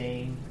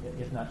sustain,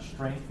 if not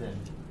strengthen,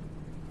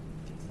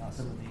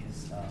 some of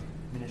these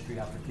ministry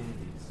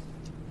opportunities.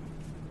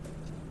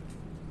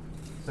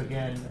 So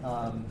again,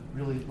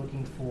 really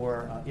looking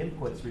for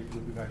inputs with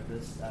regard to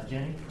this.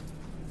 Jenny?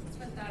 Just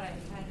one thought I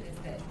had is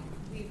that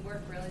we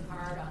work really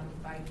hard on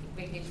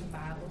Vacation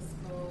Bible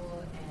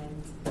School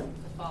and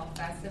the Fall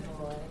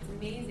Festival, and it's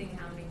amazing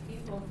how many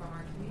people from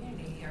our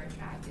community are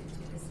attracted to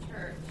this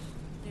church.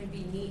 It would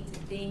be neat to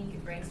think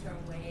and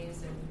brainstorm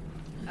ways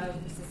of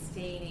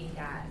sustaining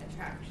that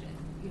attraction,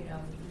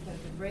 because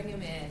to bring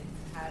them in,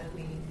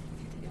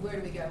 where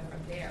do we go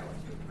from there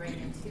once we bring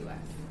them to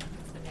us?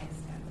 What's the next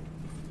step?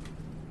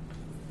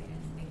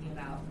 Thinking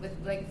about,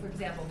 for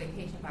example,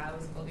 Vacation Bible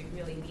School would be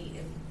really neat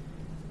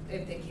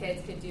if the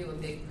kids could do a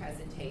big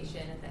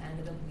presentation at the end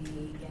of the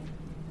week, and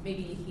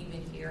maybe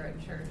even here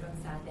at church on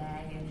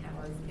Sunday, and have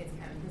all these kids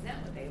kind of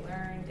present what they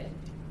learned, and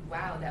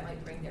wow, that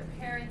might bring their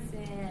parents in,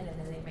 and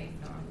then they might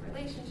form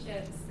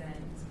relationships,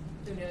 and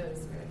who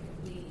knows where it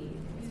could lead,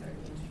 and sort of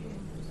ministry as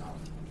a result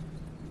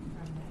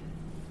from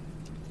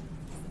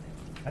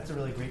that. That's a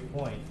really great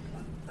point.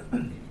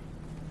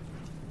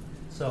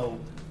 So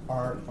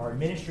our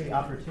ministry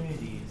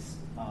opportunities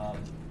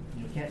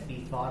can't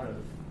be thought of,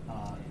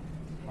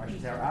 or I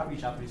should say our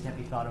outreach opportunities can't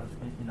be thought of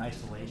in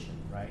isolation,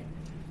 right?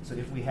 So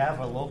if we have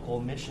a local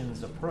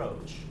missions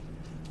approach,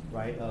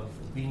 right, of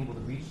being able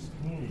to reach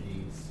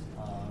communities,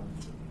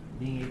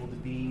 being able to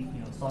be, you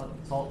know,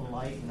 salt and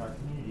light in our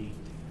community,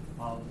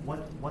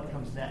 what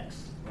comes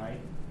next, right?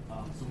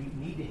 So we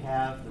need to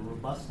have the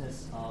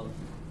robustness of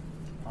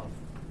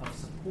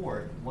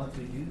support once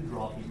we do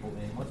draw people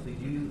in, once we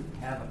do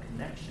have a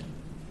connection.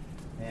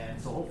 And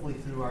so hopefully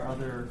through our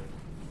other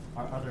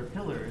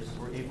pillars,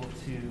 we're able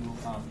to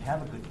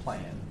have a good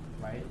plan,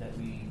 right? That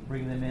we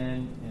bring them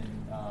in, and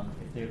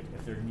if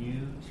they're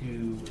new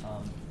to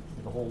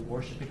the whole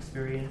worship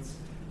experience,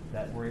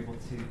 that we're able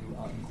to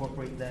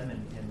incorporate them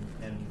and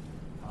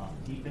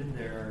deepen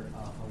their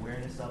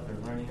awareness of, their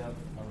learning of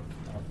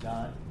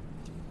God,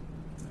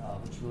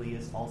 which really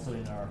is also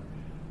in our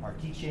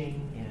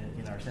teaching,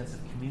 in our sense of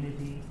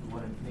community. We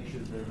want to make sure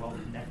that they're well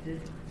connected.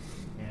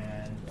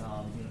 And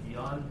you know,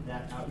 beyond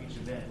that outreach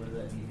event, whether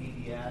that be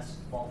VBS,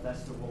 Fall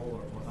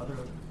Festival, or other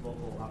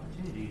local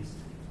opportunities,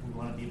 we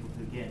want to be able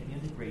to, again,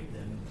 integrate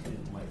them into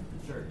the life of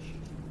the church.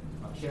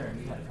 Sharon,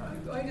 you had a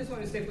comment. I just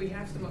want to say if we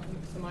have some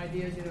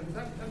ideas, you know,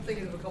 because I'm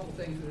thinking of a couple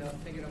things without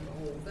thinking of the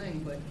whole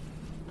thing, but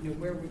you know,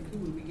 who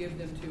would we give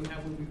them to?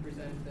 How would we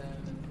present them?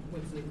 And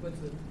what's the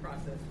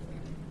process?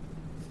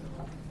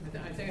 So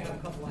I think I have a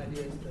couple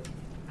ideas to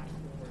ask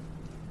for.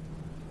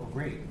 Well,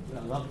 great.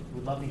 We'd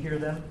love to hear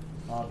them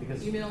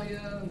because Email you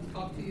and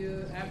talk to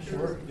you after.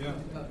 Sure. Yeah.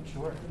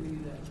 Sure. We do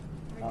that.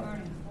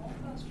 Regarding Fall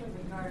Fest or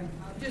regarding?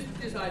 Just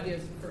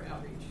ideas for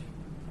outreach,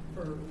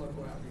 for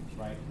local outreach.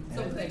 Right.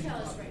 Some And- things. Tell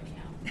us right now.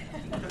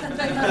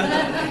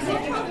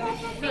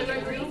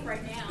 Brief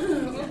right now.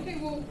 Okay,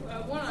 well,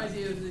 one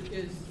idea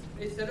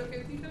is that okay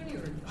with you, Tony?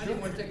 Or I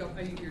didn't want to take up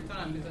any of your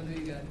time because I know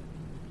you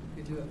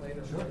could do it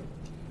later. Sure.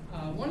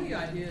 One of the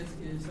ideas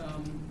is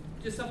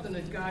just something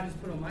that God has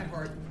put on my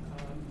heart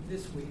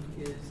this week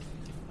is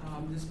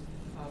this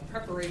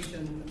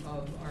preparation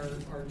of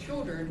our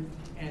children,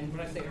 and when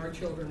I say our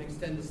children,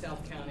 extend to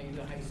South County,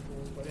 to high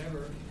schools,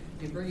 whatever,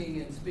 in bringing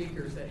in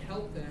speakers that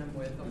help them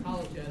with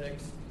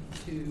apologetics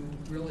to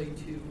really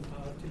to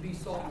be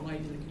salt and light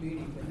in the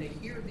community. When they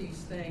hear these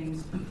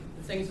things,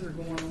 the things that are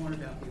going on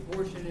about the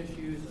abortion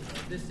issues,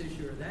 about this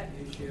issue or that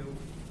issue,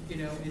 you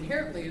know,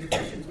 inherently as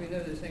Christians we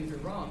know those things are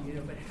wrong, you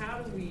know, but how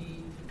do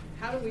we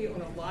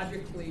on a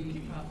logic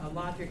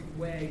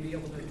way be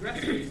able to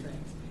address these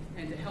things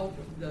and to help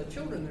the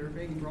children that are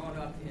being brought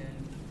up in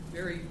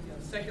very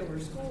secular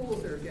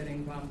schools that are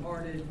getting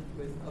bombarded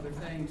with other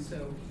things.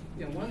 So,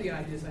 you know, one of the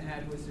ideas I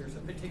had was there's a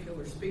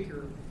particular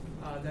speaker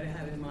that I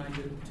had in mind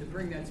to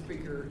bring that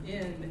speaker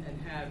in and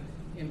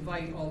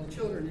invite all the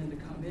children in to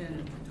come in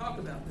and talk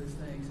about those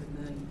things, and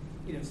then,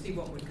 you know, see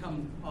what would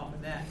come off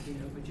of that, you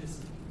know, but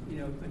just, you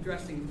know,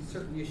 addressing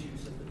certain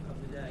issues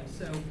of the day.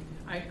 So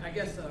I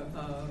guess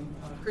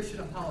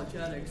Christian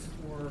apologetics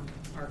for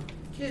our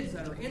kids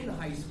that are in the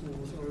high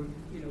schools or,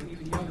 you know,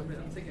 even younger, but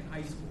I'm thinking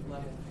high school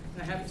level.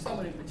 And I have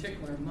someone in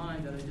particular in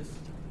mind that I just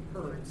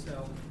heard.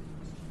 So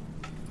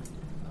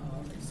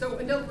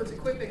in other words,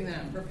 equipping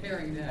them,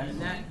 preparing them,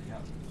 and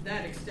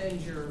that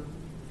extends your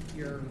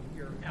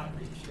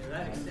outreach there.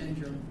 That extends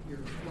your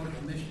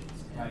local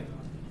missions. And, Right.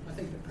 I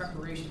think the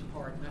preparation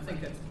part, and I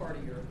think that's part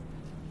of your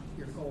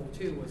goal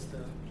too, was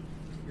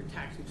your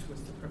tactics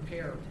was to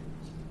prepare us.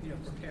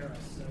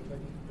 So, but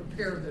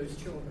prepare those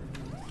children.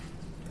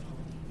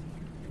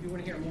 If you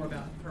want to hear more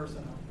about the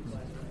person, I'll be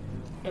glad to let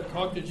you know.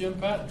 Talk to Jim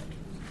Patton.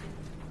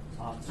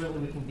 Certainly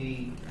we can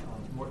be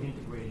more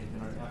integrated in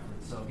our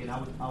efforts. So again,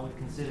 I would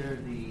consider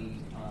the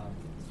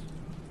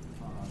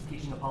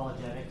teaching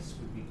apologetics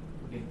would be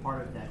again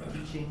part of that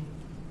teaching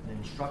and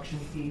instruction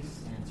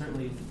piece, and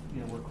certainly,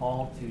 you know, we're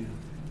called to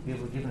be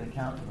able to give an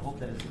account for the hope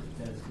that is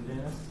within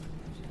us,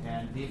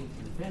 and be able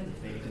to defend the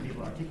faith, and be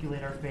able to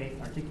articulate our faith,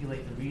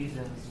 articulate the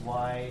reasons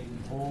why we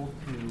hold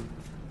to you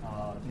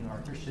know,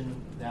 our Christian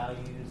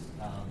values,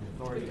 the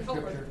authority of Help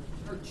Scripture.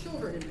 our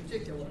children in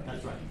particular.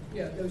 That's right.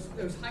 Yeah, those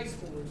high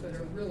schoolers that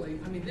are really,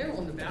 I mean, they're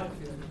on the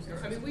battlefield.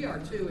 I mean, we are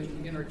too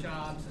in our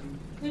jobs and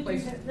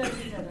places. There's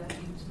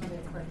some of the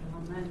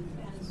curriculum and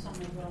some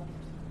of the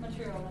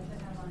material that they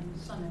have on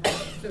Sunday.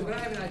 So, but I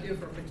have an idea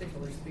for a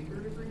particular speaker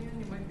to bring in.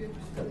 You might be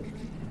interested.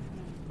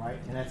 Right,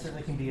 and that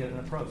certainly can be an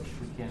approach.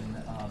 We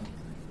can,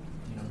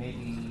 you know, maybe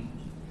you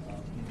know,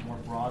 more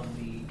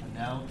broadly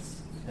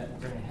announce that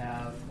we're going to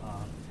have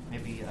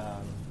maybe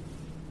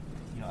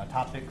you know, a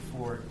topic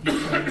for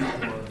teaching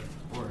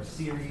or a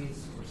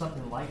series or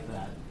something like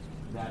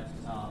that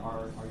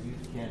our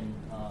youth can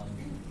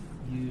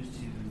use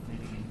to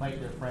maybe invite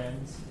their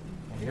friends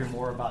and hear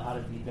more about how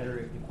to be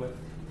better equipped.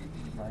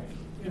 Right.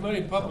 You might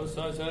even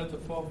publicize that at the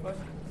Fall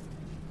Festival.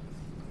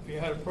 If you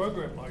had a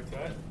program like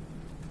that,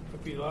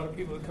 there'd be a lot of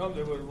people that come,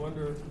 they would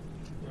wonder,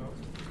 you know,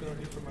 what's going to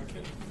do for my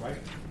kids. Right.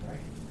 Right.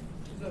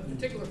 There's a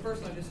particular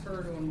person I just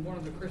heard on one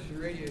of the Christian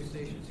radio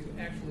stations who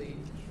actually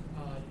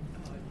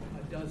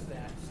does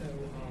that. So I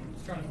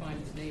was trying to find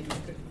his name, I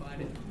couldn't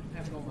find it. I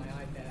have it on my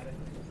iPad, I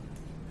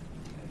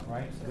think.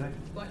 Right. So, Good.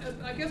 but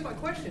I guess my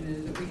question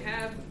is, if we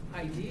have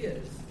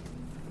ideas,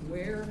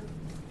 who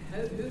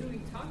do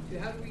we talk to?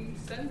 How do we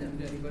send them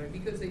to anybody?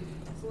 Because a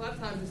lot of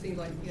times it seems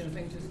like, you know,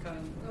 things just kind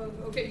of, oh,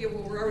 okay, yeah,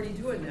 well, we're already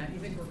doing that. You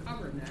think we're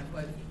covering that,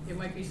 but it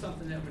might be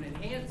something that would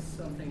enhance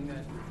something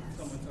that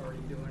someone's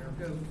already doing, or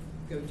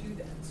go to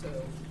that. So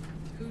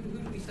who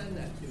do we send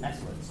that to?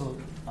 Excellent. So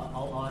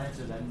I'll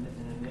answer that in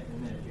a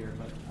minute here.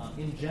 But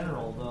in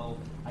general, though,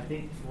 I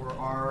think for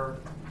our,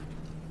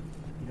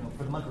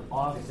 for the month of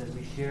August, as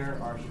we share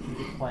our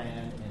strategic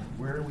plan and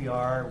where we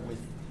are with,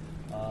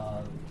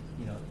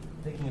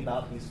 thinking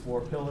about these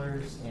 4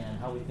 pillars and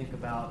how we think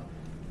about,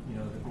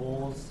 the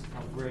goals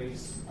of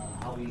Grace,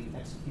 how we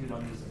execute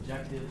on these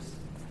objectives,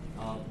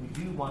 we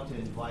do want to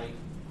invite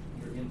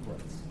your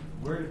inputs.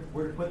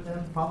 Where to put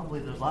them? Probably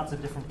there's lots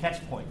of different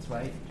catch points,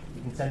 right?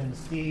 You can send them to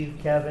Steve,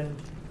 Kevin.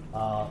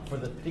 For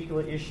the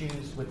particular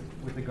issues with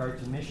regard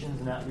to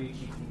missions and outreach,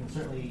 you can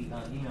certainly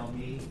email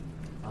me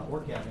or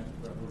Kevin.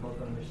 We're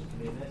both on the missions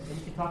committee, and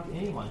you can talk to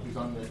anyone who's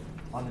on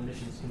the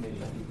missions committee.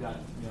 We've got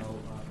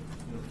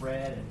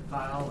Fred and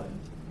Kyle and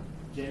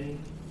Jenny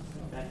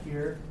back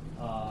here.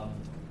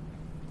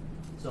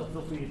 So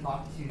feel free to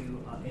talk to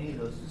any of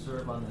those who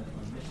serve on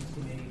the missions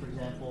committee, for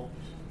example.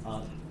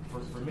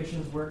 For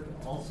missions work,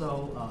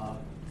 also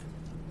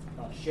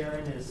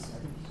Sharon is, I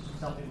think she's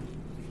helping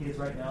with the kids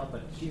right now,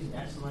 but she's an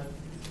excellent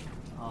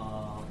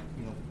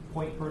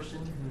point person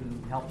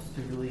who helps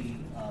to really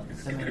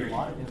disseminate a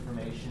lot of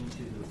information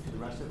to the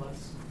rest of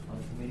us on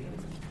the committee.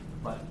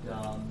 But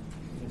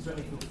you can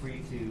certainly feel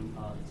free to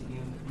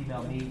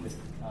email me with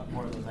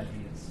more of those ideas.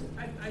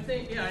 I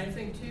think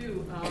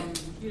too,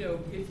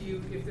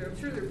 if there, I'm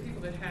sure there are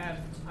people that have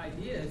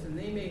ideas, and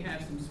they may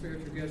have some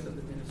spiritual gifts of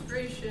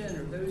administration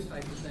or those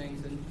types of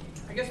things. And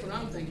I guess what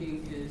I'm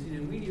thinking is,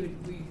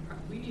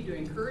 we need to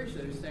encourage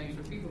those things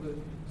for people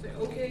to say,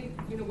 okay,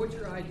 what's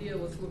your idea?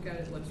 Let's look at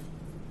it. Let's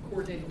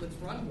coordinate it. Let's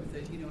run with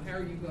it. How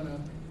are you going to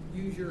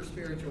use your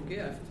spiritual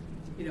gift?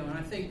 And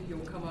I think you'll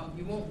come up.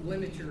 You won't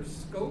limit your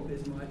scope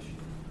as much,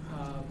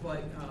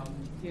 but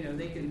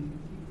they can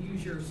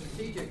use your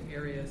strategic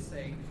areas.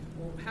 Say,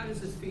 well, how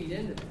does this feed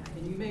into that?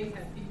 And you may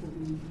have people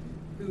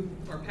who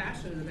are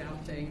passionate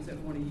about things that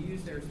want to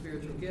use their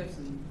spiritual gifts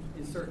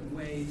in certain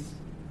ways.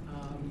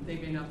 They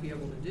may not be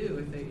able to do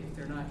if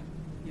they're not,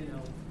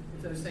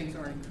 if those things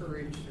aren't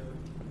encouraged.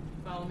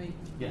 Or follow me?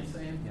 Yes. What I'm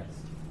saying? Yes.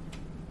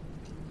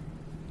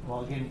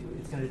 Well, again,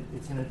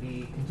 it's gonna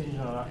be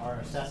contingent on our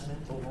assessment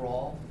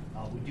overall.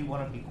 We do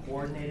want to be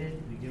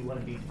coordinated. We do want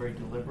to be very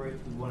deliberate.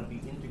 We want to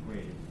be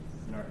integrated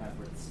in our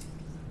efforts,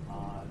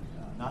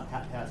 not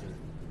haphazard.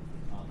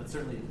 But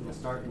certainly, it will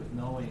start with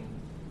knowing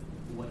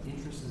what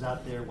interest is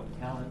out there, what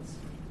talents,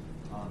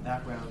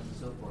 backgrounds, and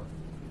so forth.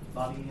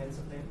 Bobby, you had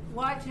something?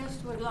 Well, I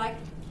just would like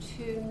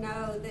to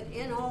know that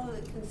in all of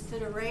the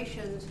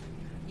considerations,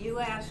 you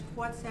asked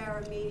what's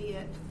our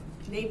immediate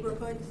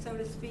neighborhood, so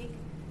to speak.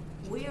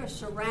 We are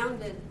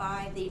surrounded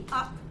by the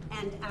up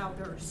and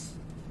outers.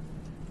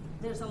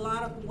 There's a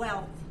lot of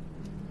wealth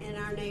in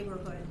our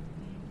neighborhood.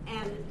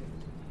 And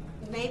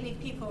maybe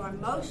people are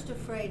most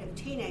afraid of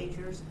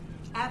teenagers.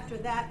 After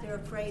that, they're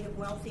afraid of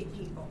wealthy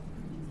people.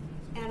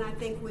 And I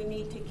think we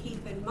need to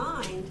keep in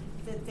mind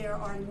that there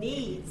are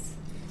needs,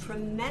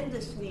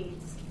 tremendous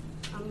needs,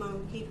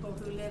 among people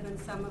who live in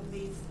some of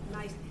these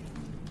nice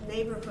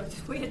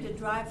neighborhoods. We had to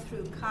drive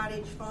through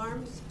cottage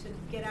farms to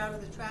get out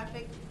of the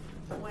traffic.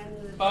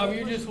 Bob,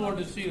 you just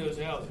wanted to see those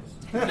houses.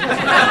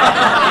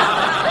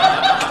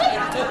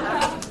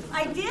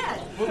 I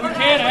did. But we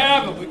can't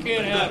have them. We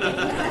can't have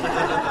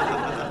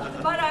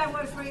them. But I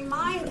was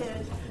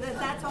reminded that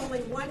that's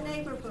only one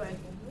neighborhood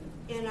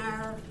in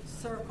our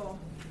circle.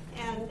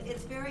 And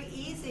it's very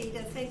easy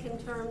to think in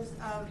terms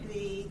of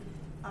the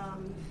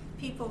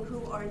people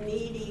who are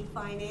needy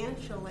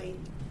financially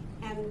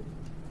and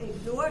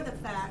ignore the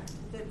fact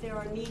that there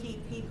are needy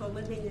people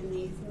living in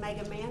these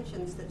mega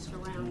mansions that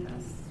surround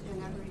us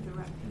in every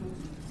direction.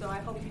 So I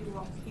hope you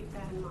will keep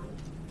that in mind.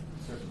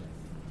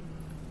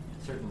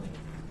 Certainly.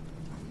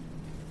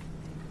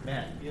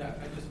 Matt? Yeah,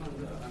 I just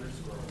wanted to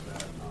underscore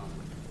that.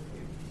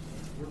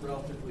 We're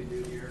relatively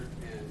new here,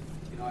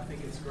 and I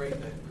think it's great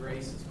that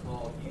Grace is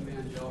called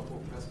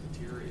Evangelical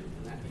Presbyterian,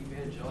 and that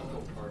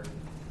evangelical part,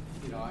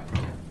 I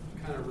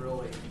kind of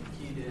really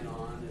keyed in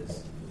on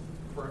is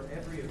for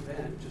every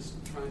event, just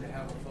trying to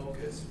have a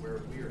focus where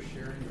we are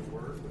sharing the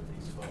word with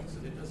these folks,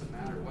 and it doesn't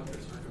matter what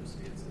their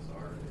circumstances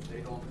are. If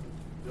they don't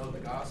know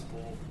the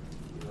gospel,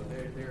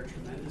 they're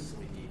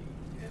tremendously needy.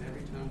 And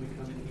every time we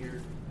come in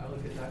here, I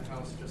look at that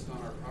house just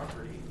on our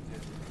property,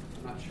 and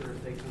I'm not sure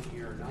if they come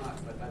here or not,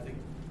 but I think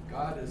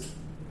God is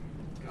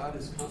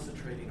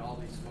concentrating all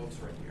these folks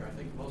right here. I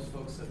think most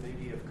folks that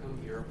maybe have come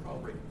here are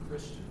probably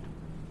Christian,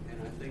 and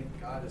I think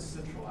God is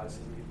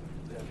centralizing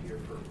them here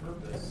for a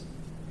purpose.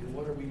 And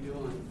what are we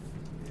doing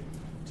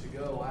to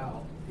go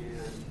out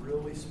and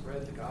really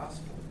spread the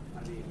gospel?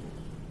 I mean,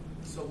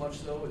 so much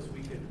so as we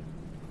could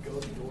go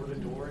door to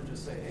door and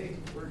just say, hey,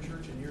 we're a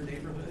church in your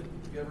neighborhood.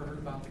 Have you ever heard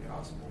about the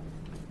gospel?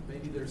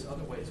 Maybe there's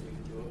other ways we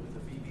can do it with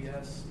the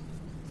VBS.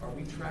 Are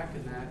we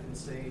tracking that and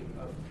saying,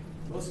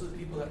 most of the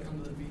people that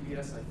come to the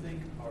VBS, I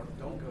think,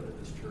 don't go to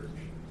this church.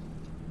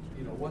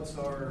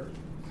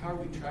 How are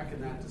we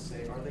tracking that to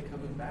say, are they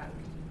coming back?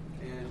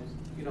 And,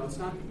 it's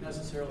not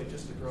necessarily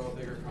just to grow a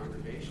bigger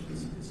congregation,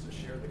 it's to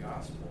share the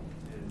gospel.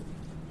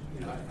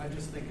 And, I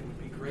just think it would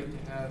be great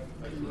to have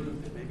a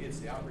group, and maybe it's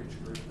the outreach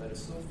group, that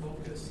is so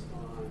focused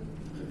on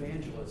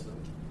evangelism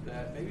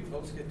that maybe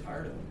folks get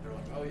tired of it. They're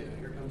like, oh yeah,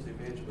 here comes the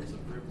evangelism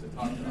group to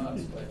talk to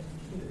us. But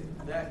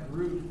that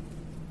group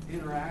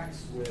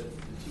interacts with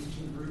the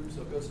teaching group,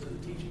 so it goes to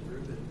the teaching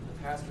group and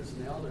the pastors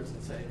and the elders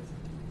and say,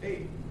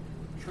 hey,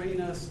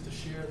 train us to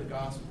share the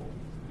gospel.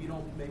 We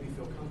don't maybe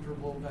feel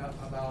comfortable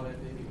about it,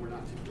 maybe we're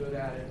not too good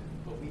at it,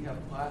 but we have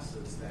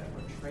classes that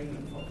are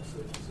training folks,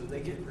 so they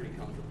get pretty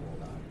comfortable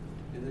about it.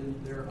 And then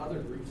there are other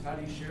groups, how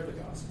do you share the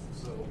gospel?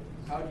 So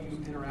how do you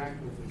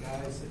interact with the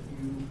guys that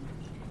you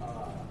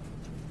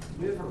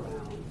live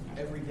around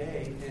every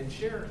day and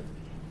share,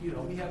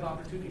 we have the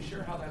opportunity to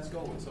share how that's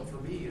going. So for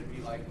me, it'd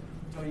be like,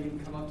 Tony, you can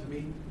come up to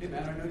me, hey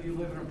man, I know you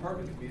live in an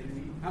apartment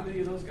community. How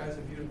many of those guys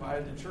have you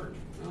invited to church?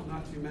 Well,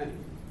 not too many,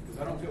 because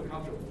I don't feel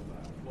comfortable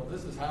about it. Well,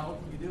 this is how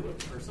you do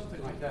it, or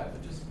something like that.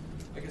 But just,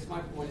 I guess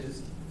my point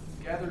is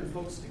gathering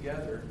folks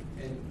together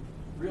and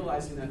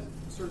realizing that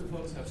certain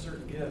folks have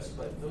certain gifts,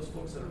 but those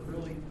folks that are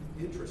really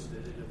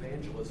interested in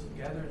evangelism,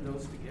 gathering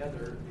those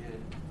together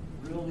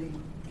and really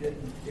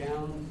getting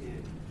down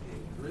and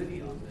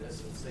gritty on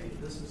this and saying,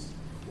 this is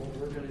what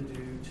we're going to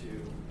do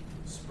to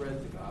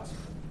spread the gospel.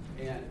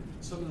 And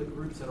some of the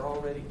groups that are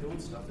already doing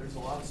stuff, there's a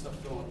lot of stuff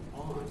going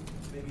on,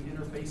 maybe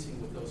interfacing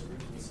with those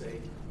groups and say,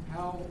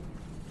 how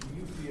do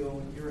you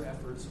feel your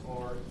efforts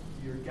are,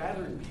 you're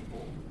gathering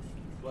people,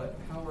 but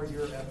how are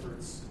your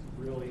efforts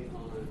really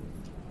on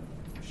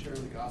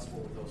sharing the gospel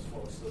with those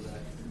folks so that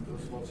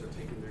those folks are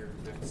taking their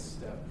next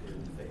step in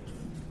faith?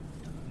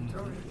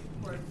 Tony,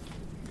 what?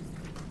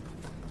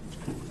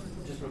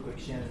 Just real quick,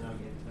 Shannon, I'll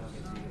get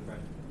to you,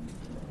 Fred.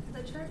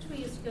 The church we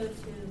used to go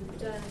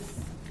to does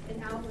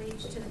an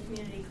outreach to the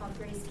community called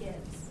Grace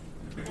Gives.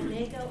 And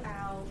they go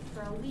out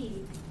for a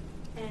week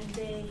and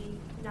they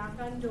knock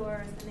on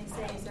doors and they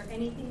say, is there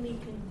anything we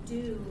can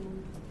do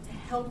to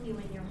help you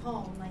in your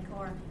home? Like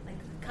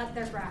cut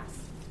their grass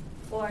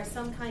or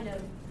some kind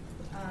of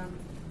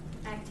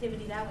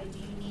activity that way. Do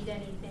you need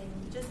anything?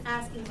 Just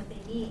asking what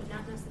they need,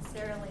 not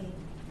necessarily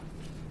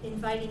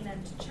inviting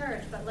them to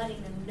church, but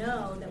letting them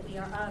know that we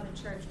are of a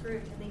church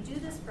group. And they do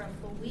this for a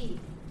full week.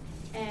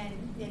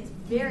 And it's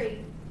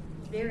very,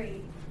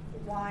 very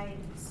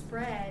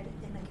widespread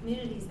in the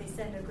communities. They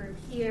send a group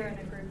here and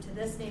a group to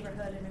this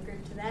neighborhood and a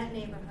group to that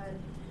neighborhood.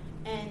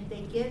 And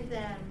they give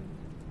them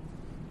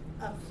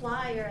a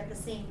flyer at the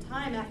same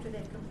time after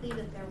they've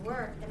completed their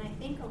work. And I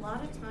think a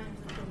lot of times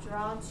the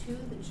draw to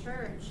the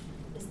church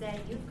is that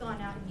you've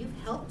gone out and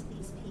you've helped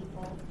these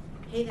people.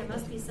 Hey, there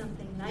must be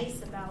something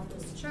nice about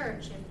this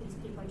church if these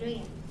people are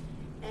doing it.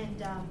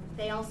 And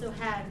they also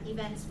have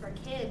events for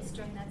kids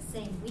during that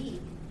same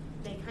week.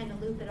 They kind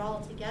of loop it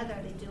all together.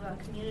 They do a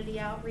community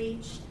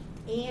outreach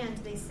and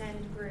they send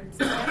groups,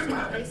 especially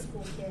high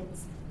school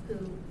kids who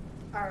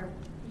are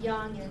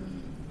young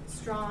and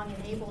strong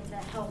and able to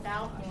help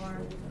out more,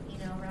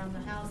 around the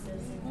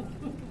houses.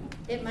 And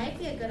it might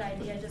be a good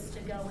idea just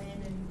to go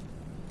in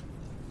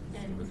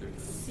and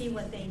see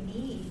what they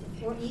need,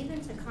 or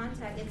even to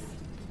contact.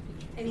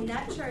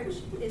 That church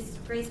is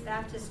Grace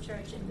Baptist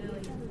Church in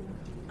Bowie,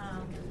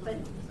 but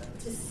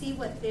to see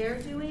what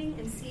they're doing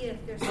and see if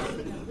there's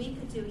something that we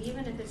could do,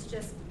 even if it's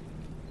just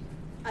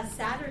a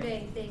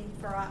Saturday thing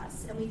for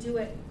us, and we do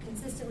it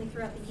consistently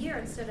throughout the year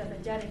instead of a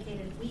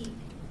dedicated week,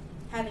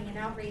 having an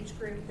outreach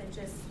group that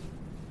just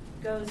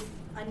goes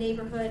a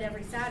neighborhood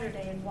every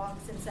Saturday and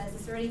walks and says,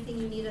 is there anything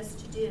you need us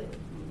to do?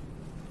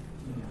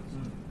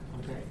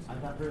 Okay,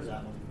 I've not heard of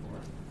that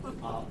one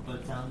before, but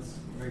it sounds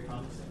very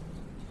promising.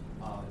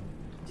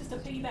 Just to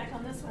piggyback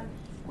on this one,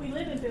 we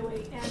live in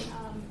Bowie,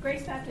 and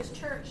Grace Baptist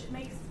Church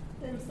makes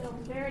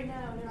themselves very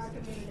known in our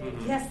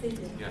community. Yes, they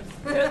do. Yes.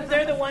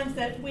 They're the ones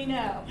that we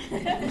know.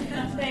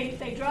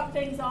 They drop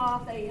things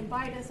off. They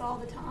invite us all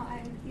the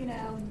time.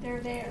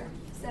 They're there.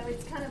 So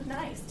it's kind of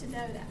nice to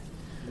know that.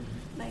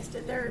 Nice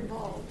that they're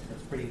involved.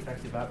 That's pretty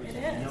effective outreach.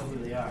 It You is. know who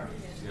they are.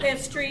 They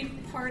have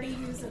street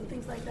parties and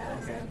things like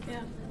that. Okay. So,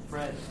 yeah.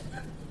 Fred.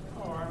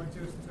 Oh, I was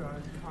just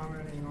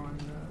commenting on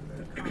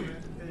the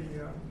comment, the thing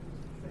that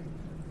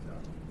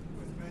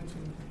was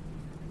mentioned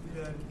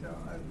that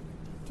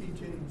T.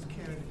 James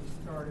Kennedy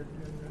started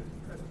in the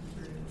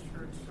Presbyterian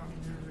Church some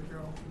years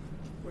ago,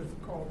 was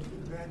called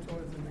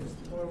Evangelism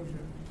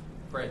Explosion.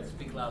 Fred,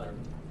 speak louder.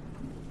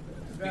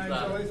 Speak louder.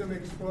 Evangelism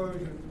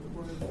Explosion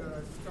was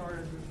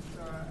started with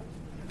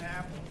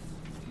Annapolis,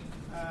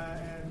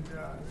 and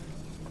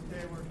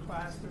there were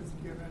classes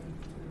given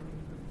to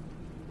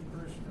the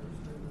parishioners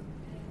and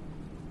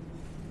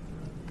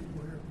the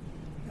people here,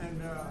 and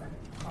a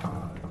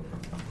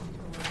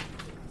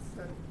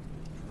set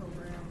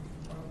program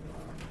of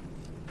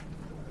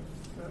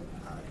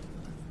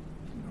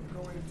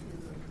going to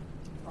the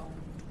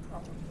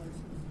proper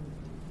places,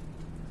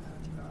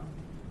 and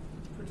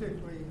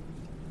particularly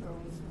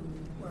those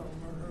who,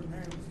 her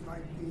names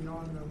might be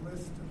on the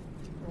list of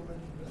people that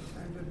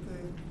attended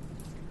the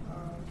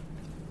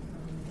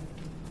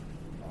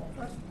fall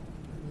festival,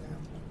 for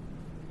example.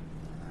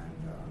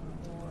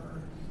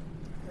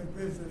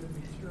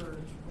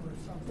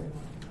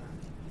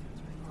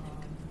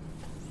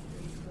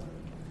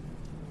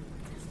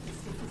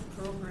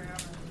 program,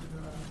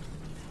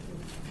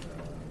 and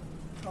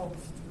it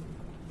helps to,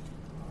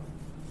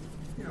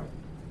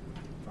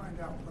 find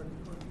out where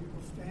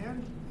people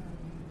stand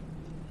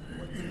and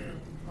what their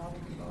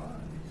problems are,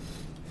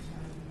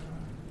 and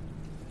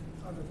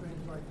other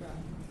things like that.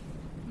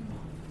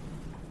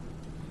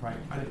 Right.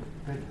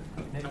 Good.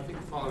 I think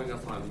following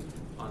up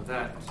on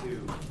that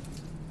too,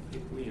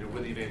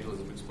 with the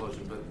evangelism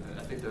explosion, but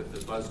I think that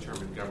the buzz term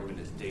in government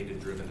is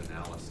data-driven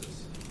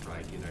analysis,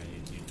 right? You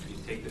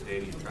take the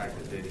data, you track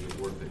the data,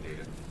 you work the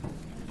data.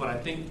 But I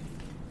think,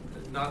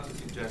 not to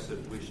suggest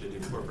that we should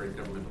incorporate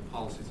governmental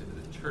policies into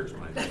the church,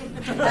 mind you.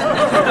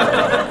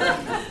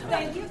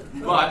 Thank you.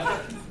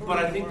 But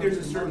I think there's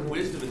a certain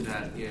wisdom in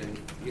that,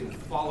 in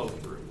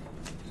follow-through.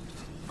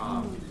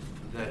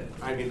 That,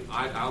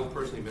 I'll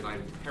personally admit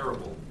I'm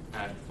terrible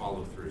at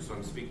follow-through, so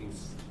I'm speaking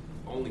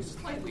only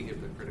slightly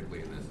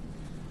hypocritically in this.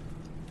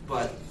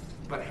 But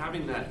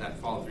having that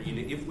follow-through,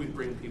 if we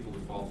bring people to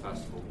Fall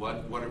Festival,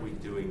 what are we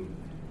doing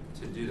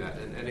to do that?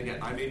 And again,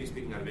 I may be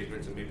speaking out of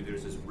ignorance, and maybe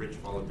there's this rich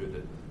follow-through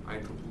that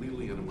I'm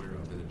completely unaware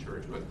of in the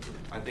church, but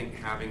I think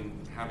having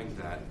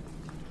that,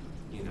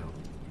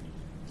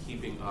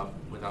 keeping up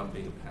without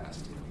being a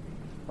pest.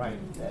 Right.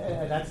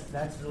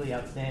 That's really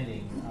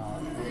outstanding.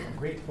 A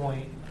great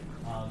point.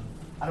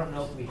 I don't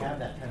know if we have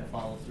that kind of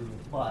follow through,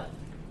 but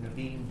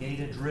being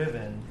data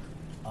driven,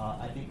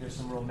 I think there's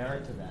some real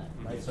merit to that.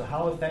 Right. So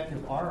how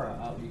effective are our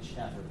outreach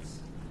efforts?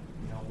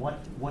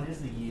 What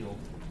is the yield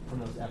from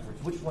those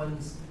efforts? Which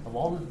ones, of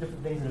all the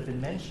different things that have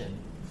been mentioned,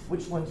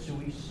 which ones should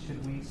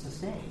we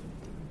sustain?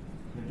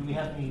 Do we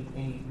have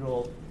any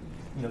real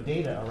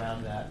data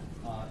around that?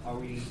 Are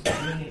we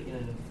doing it in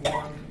an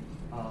informed,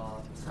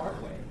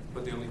 smart way?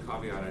 But the only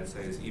caveat I'd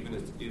say is even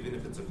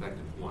if it's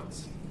effective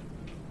once,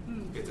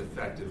 it's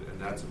effective,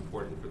 and that's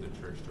important for the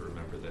church to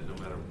remember, that no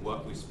matter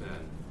what we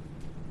spend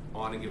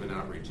on a given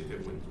outreach, if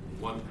it went to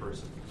one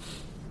person,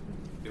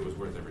 it was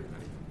worth every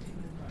penny.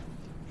 Right.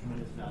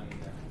 Tremendous value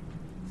there.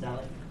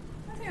 Sally?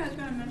 One thing I was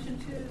going to mention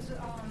too is,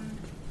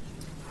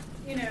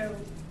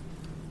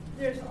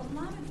 there's a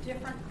lot of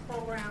different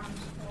programs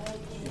all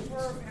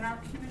over in our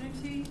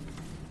community,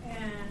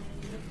 and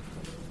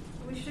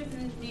we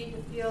shouldn't need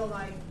to feel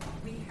like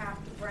we have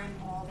to bring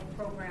all the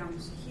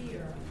programs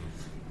here,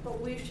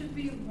 but we should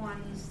be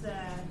ones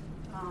that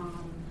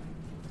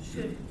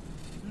should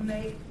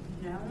make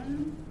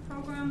known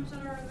programs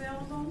that are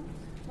available.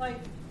 Like,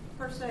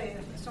 per se,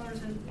 if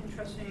someone's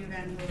interested in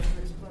evangelism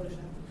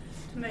explosion,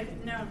 to make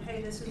it known,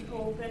 hey, this is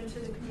open to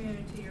the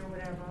community or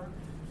whatever,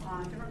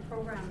 different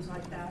programs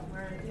like that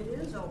where it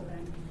is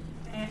open,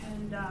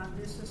 and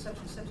this is such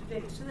and such a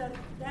date. So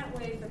that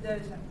way, for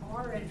those that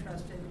are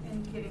interested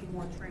in getting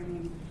more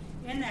training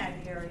in that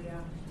area,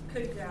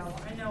 could go.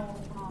 I know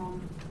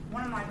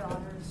one of my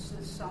daughters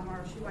this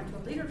summer, she went to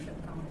a leadership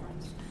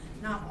conference.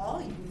 Not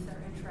all youth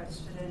are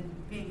interested in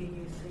being a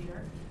youth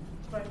leader,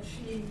 but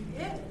she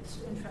is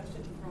interested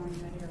in growing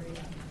that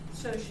area.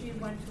 So she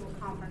went to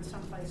a conference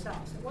someplace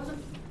else. It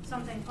wasn't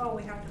something,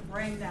 we have to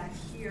bring that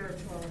here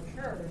to our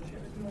church.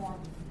 It was more,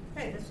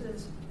 hey, this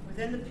is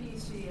within the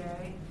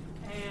PCA,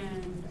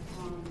 and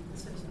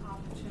this is an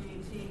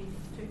opportunity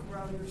to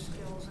grow your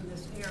skills in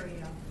this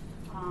area.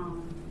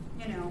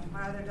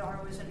 My other daughter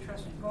was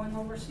interested in going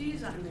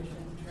overseas on a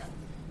mission trip,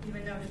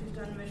 even though she's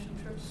done mission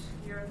trips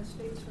here in the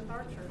States with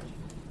our church.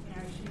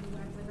 She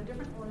went with a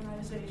different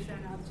organization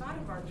outside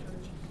of our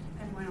church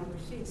and went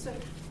overseas. So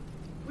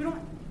we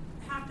don't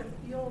have to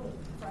feel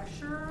the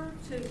pressure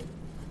to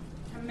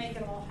make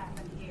it all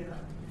happen here,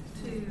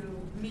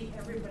 to meet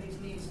everybody's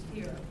needs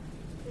here.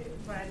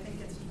 But I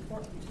think it's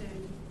important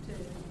to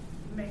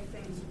make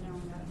things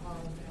known that are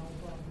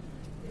available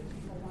if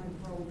people want to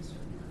grow in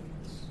certain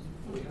areas.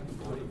 We have the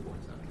bulletin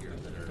points out here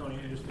that are Tony,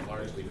 just to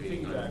largely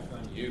being piggyback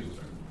on used.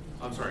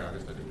 I'm sorry,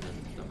 August, I didn't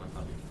have my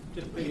copy.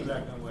 Just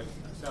piggyback on what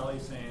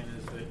Sally's saying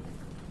is that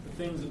the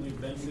things that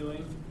we've been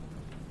doing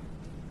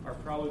are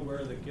probably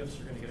where the gifts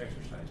are going to get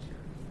exercised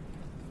here.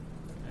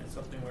 And it's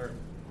something where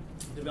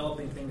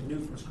developing things new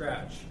from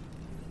scratch,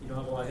 you don't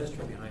have a lot of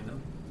history behind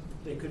them.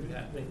 They could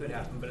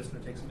happen, but it's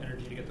going to take some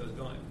energy to get those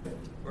going.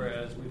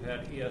 Whereas we've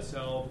had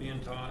ESL being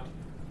taught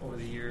over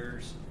the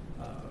years,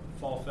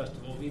 Fall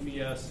Festival,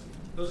 VBS,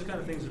 those are the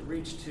kind of things that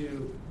reach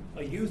to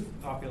a youth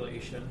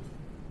population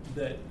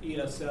that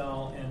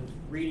ESL and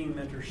reading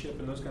mentorship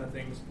and those kind of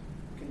things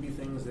can be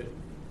things that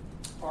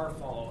are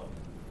follow-up.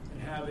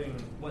 And having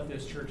what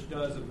this church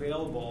does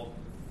available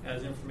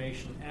as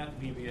information at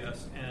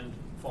VBS and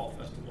Fall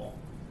Festival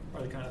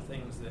are the kind of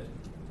things that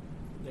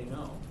they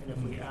know. And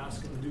if we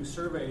ask and do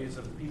surveys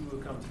of the people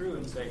who come through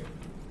and say,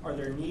 are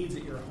there needs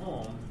at your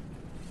home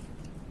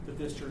that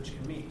this church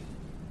can meet?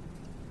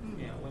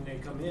 When they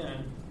come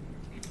in,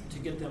 to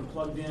get them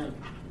plugged in,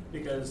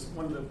 because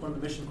one of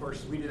the mission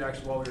courses we did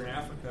actually while we were in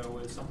Africa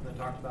was something that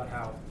talked about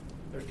how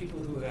there's people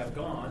who have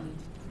gone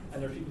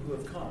and there's people who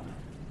have come.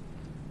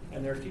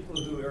 And there's people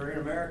who are in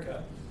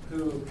America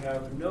who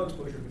have no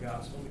exposure to the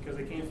gospel because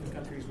they came from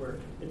countries where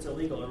it's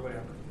illegal or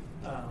whatever.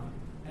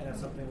 And that's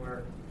something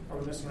where, are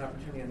we missing an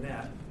opportunity in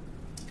that?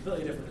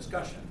 Completely different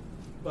discussion.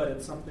 But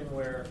it's something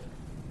where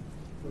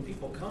when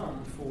people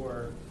come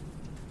for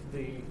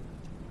the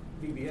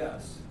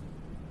VBS,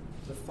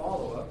 the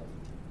follow-up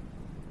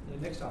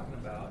that Nick's talking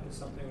about is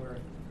something where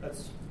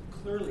that's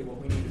clearly what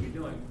we need to be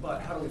doing.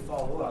 But how do we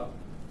follow up?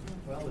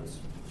 Well, let's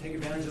take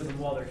advantage of them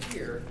while they're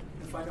here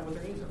and find out what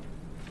their needs are.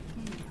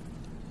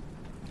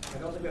 I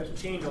don't think we have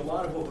to change a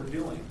lot of what we're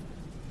doing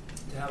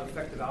to have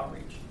effective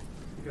outreach,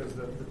 because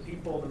the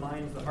people, the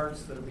minds, the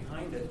hearts that are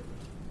behind it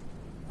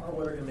are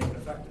what are going to make it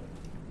effective.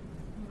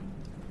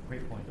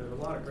 Great point. There's a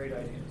lot of great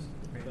ideas.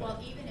 Well,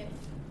 even if,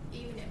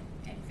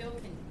 and Phil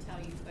can tell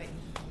you,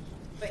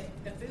 but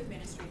the food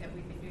ministry that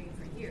we've been doing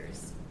for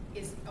years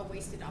is a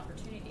wasted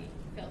opportunity.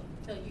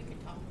 Phil, you can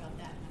talk about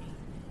that,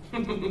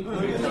 honey.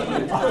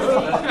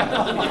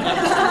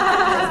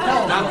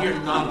 Now you're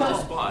not on the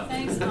spot.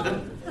 Thanks,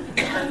 Mom.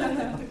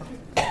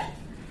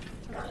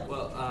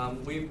 Well,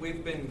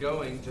 we've been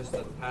going just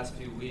the past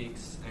few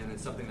weeks, and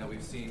it's something that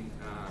we've seen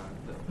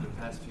the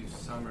past few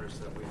summers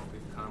that we've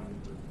come,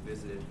 we've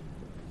visited.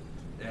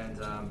 And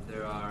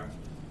there are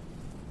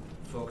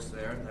folks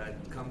there that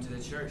come to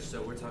the church.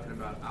 So we're talking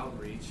about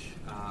outreach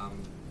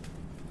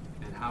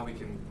and how we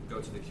can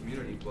go to the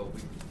community. Well,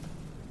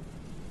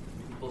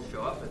 people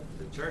show up at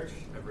the church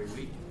every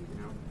week.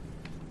 You know,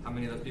 how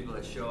many of those people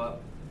that show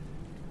up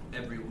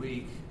every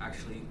week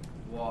actually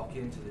walk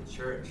into the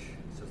church?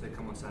 So if they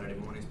come on Saturday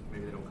mornings,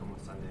 maybe they don't come on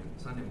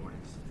Sunday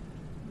mornings.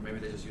 Or maybe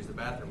they just use the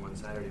bathroom on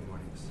Saturday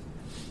mornings.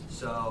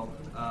 So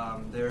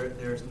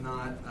there's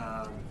not.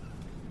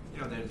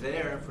 They're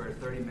there for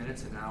 30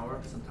 minutes, an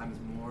hour, sometimes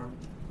more,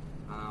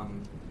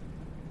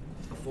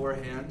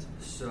 beforehand.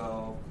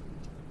 So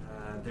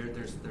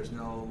there's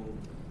no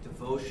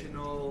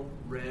devotional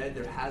read.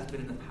 There has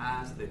been in the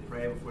past. They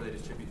pray before they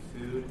distribute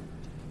food.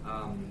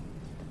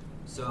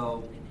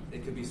 So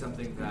it could be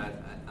something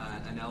that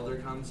an elder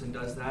comes and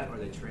does that, or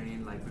they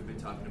train, like we've been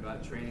talking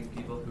about, training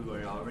people who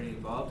are already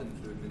involved in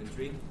the food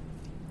ministry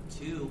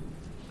to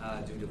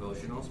do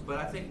devotionals. But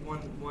I think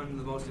one of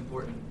the most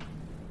important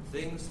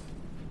things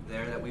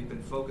there that we've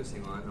been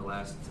focusing on the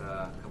last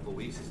couple of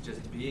weeks is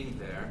just being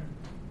there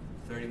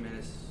 30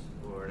 minutes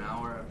or an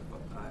hour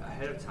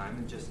ahead of time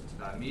and just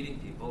meeting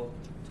people,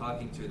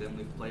 talking to them.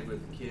 We've played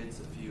with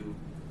kids a few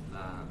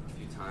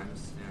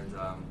times, and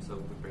so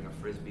we bring a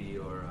frisbee,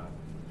 or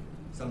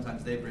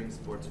sometimes they bring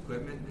sports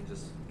equipment and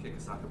just kick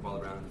a soccer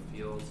ball around in the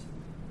fields,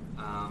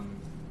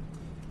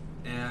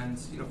 and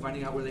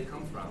finding out where they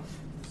come from.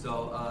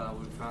 So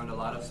we found a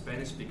lot of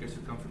Spanish speakers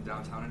who come from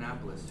downtown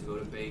Annapolis to go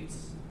to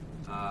Bates,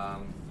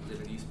 live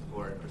in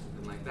Eastport or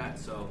something like that.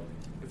 So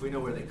if we know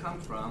where they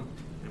come from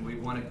and we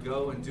want to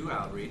go and do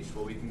outreach,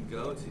 well, we can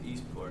go to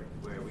Eastport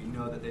where we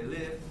know that they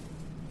live,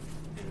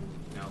 and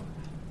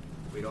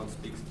we don't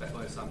speak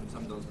Spanish.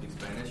 Some don't speak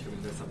Spanish. I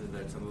mean, that's something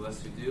that some of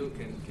us who do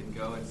can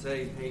go and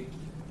say, hey,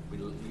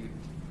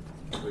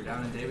 we're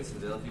down in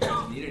Davidsonville. If you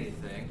guys need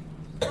anything,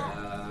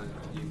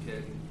 you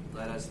can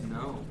let us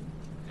know.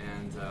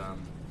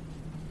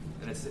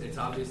 And it's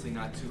obviously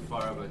not too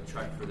far of a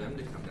trek for them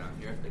to come down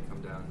here if they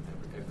come down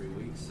every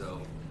week.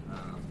 So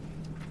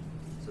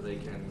they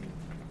can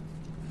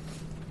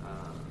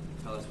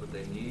tell us what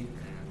they need,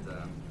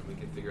 and we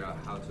can figure out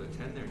how to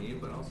attend their need,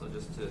 but also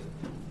just to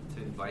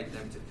invite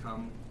them to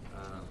come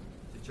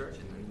to church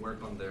and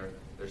work on their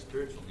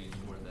spiritual needs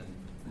more than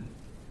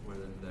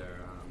their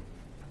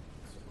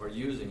or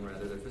using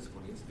rather their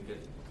physical needs to get.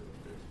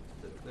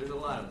 There's a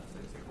lot of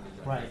things that can be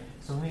done. Right.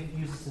 So let me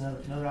use this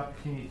another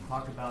opportunity to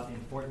talk about the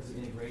importance of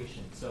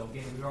integration. So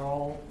again, we are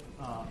all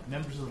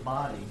members of the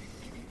body,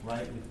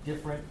 right, with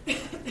different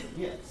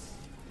gifts.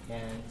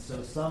 And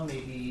so some may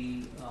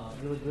be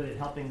really good at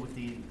helping with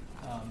the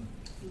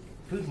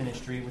food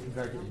ministry with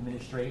regard to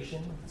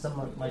administration.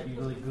 Some might be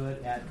really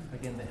good at,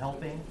 again, the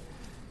helping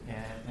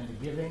and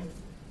the giving.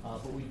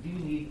 But we do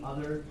need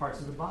other parts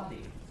of the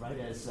body, right?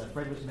 As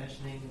Fred was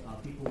mentioning,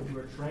 people who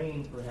are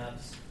trained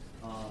perhaps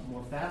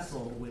more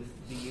facile with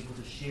being able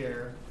to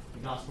share the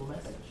gospel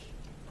message.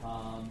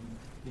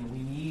 We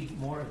need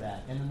more of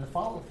that. And then the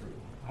follow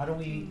through. How do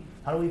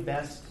we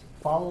best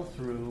follow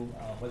through,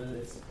 whether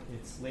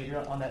it's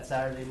later on that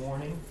Saturday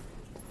morning,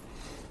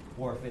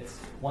 or if it's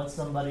once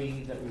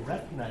somebody that we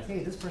recognize,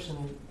 hey, this person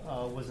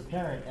was a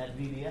parent at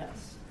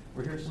VBS,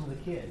 or here are some of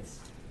the kids.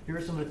 Here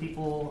are some of the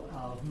people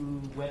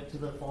who went to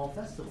the fall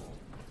festival,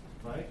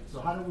 right? So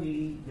how do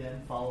we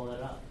then follow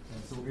that up?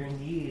 And so we're going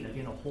to need,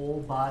 again, a whole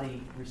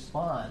body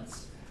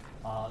response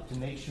to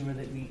make sure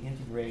that we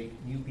integrate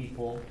new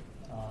people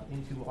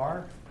into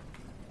our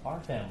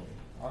family,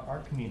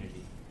 our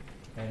community.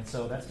 And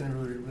so that's going to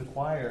really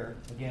require,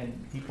 again,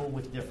 people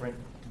with different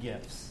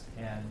gifts.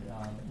 And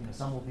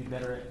some will be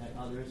better at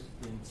others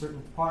in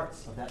certain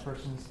parts of that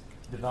person's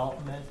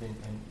development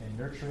and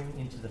nurturing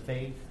into the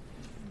faith.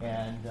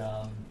 And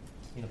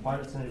part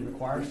of it's going to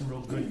require some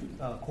real good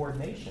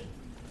coordination,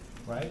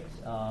 right?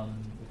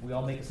 If we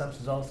all make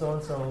assumptions, oh,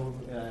 so-and-so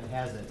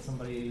has it,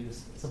 somebody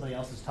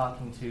else is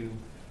talking to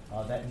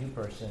that new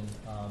person,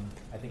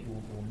 I think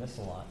we'll miss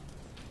a lot.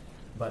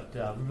 But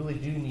we really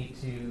do need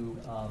to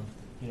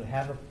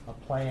have a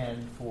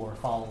plan for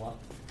follow-up.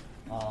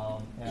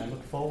 And I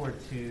look forward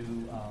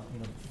to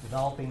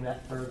developing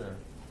that further.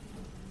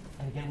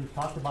 And again, we've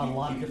talked about a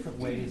lot of different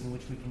ways in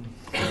which we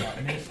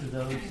can minister to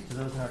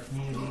those in our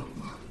community.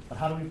 But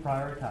how do we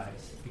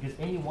prioritize? Because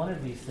any one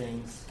of these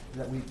things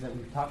that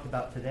we've talked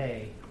about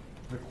today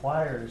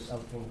requires a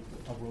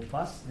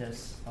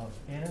robustness of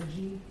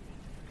energy,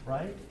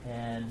 right,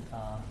 and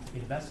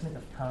investment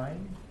of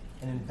time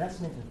and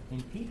investment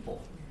in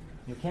people.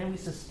 Can we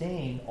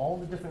sustain all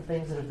the different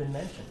things that have been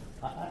mentioned?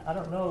 I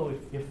don't know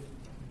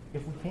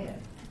if we can.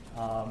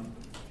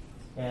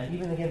 And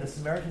even again, the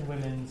Samaritan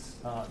Women's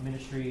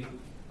Ministry,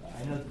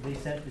 I know that they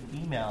sent an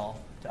email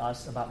to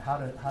us about how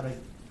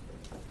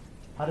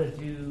to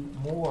do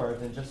more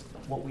than just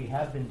what we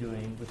have been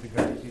doing with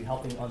regard to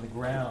helping on the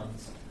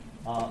grounds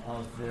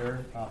of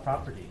their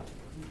property.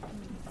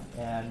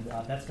 And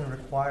that's going to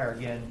require,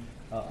 again,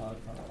 a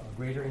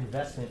greater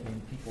investment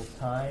in people's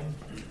time,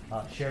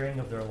 sharing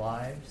of their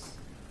lives,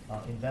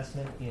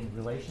 investment in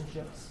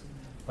relationships.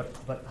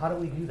 But how do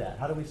we do that?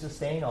 How do we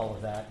sustain all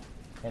of that?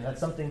 And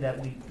that's something that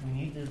we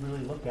need to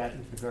really look at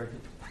with regard to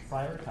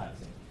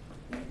prioritizing.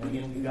 And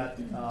again, we've got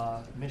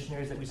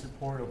missionaries that we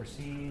support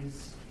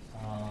overseas,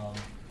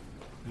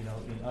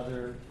 in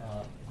other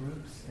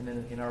groups, and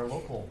then in our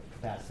local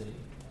capacity.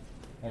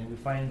 And we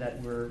find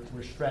that we're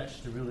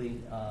stretched to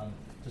really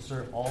to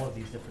serve all of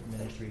these different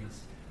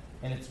ministries.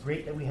 And it's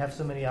great that we have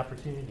so many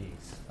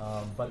opportunities,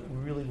 but we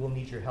really will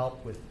need your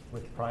help with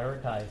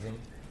prioritizing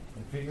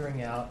and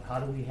figuring out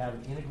how do we have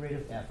an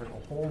integrative effort,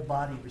 a whole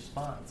body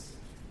response,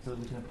 so that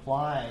we can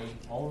apply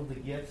all of the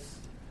gifts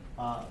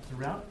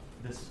throughout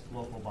this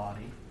local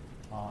body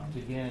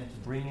to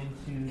bring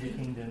into the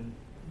kingdom,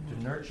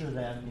 to nurture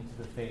them into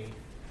the faith,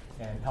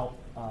 and help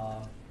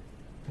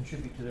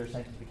contribute to their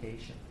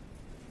sanctification.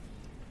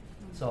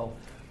 So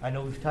I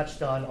know we've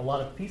touched on a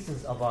lot of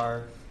pieces of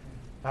our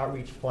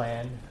outreach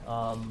plan,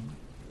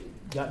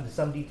 got into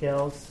some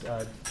details,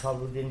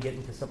 probably didn't get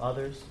into some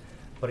others.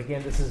 But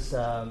again, this is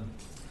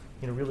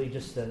really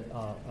just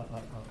a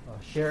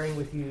sharing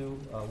with you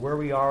where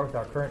we are with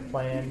our current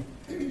plan,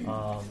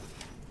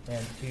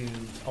 and to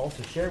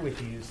also share with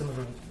you some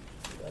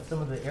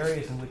of the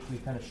areas in which we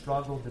kind of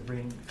struggled to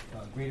bring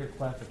greater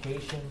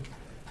clarification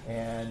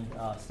and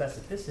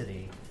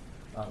specificity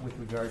with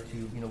regard to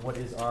what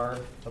is our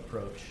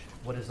approach,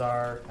 what is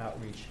our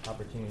outreach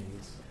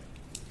opportunities.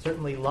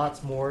 Certainly,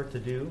 lots more to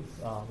do,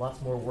 lots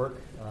more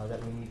work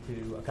that we need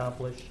to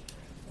accomplish.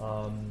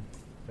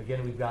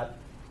 Again, we've got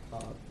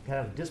kind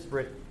of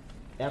disparate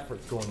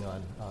efforts going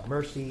on.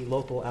 Mercy,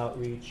 local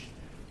outreach,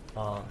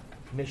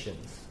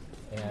 missions.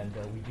 And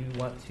we do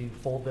want to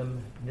fold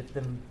them, knit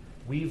them,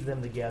 weave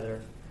them together.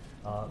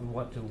 We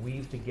want to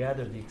weave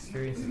together the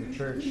experience of the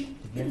church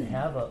to begin to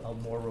have a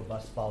more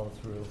robust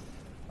follow-through.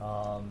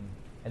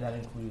 And that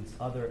includes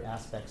other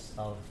aspects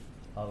of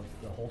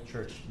the whole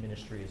church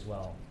ministry as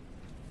well.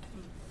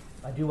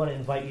 I do want to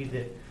invite you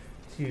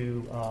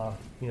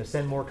to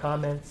send more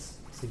comments,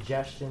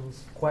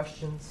 suggestions,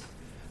 questions,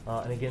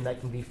 and again, that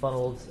can be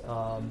funneled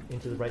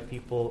into the right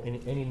people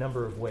in any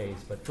number of ways.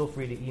 But feel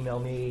free to email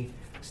me,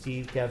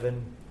 Steve,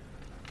 Kevin,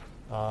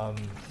 and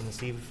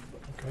Steve.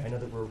 Okay. I know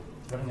that we're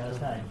running out of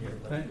time here.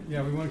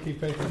 Yeah, we want to keep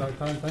pace with our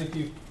time.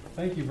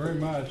 Thank you very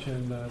much.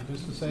 And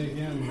just to say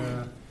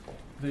again,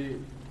 the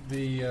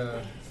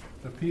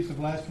piece of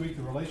last week,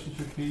 the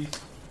relationship piece,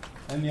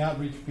 and the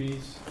outreach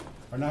piece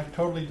are not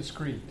totally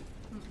discrete.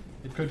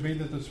 It could be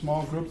that the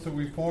small groups that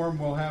we form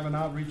will have an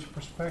outreach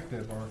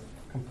perspective or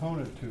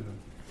component to them.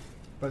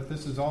 But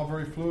this is all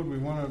very fluid. We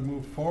want to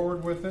move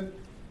forward with it.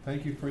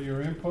 Thank you for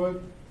your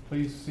input.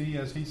 Please see,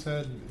 as he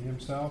said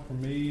himself, or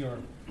me,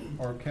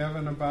 or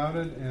Kevin about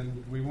it,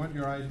 and we want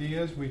your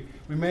ideas. We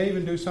may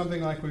even do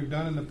something like we've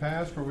done in the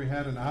past, where we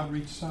had an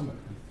outreach summit,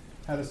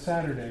 had a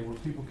Saturday where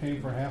people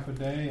came for half a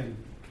day and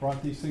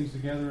brought these things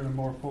together in a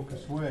more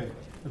focused way.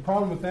 The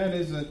problem with that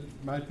is that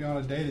it might be on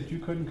a day that you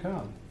couldn't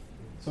come.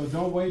 So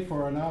don't wait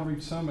for an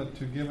outreach summit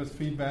to give us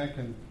feedback,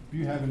 and if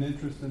you have an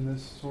interest in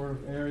this sort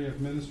of area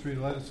of ministry,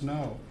 let us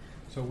know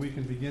so we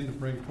can begin to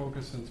bring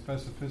focus and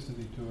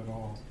specificity to it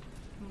all.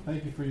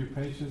 Thank you for your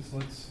patience.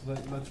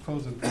 Let's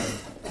close in prayer.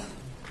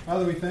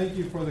 Father, we thank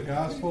you for the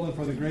gospel and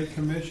for the Great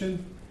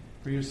Commission,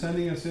 for your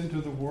sending us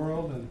into the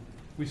world. And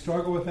we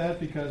struggle with that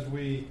because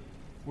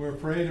we're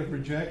afraid of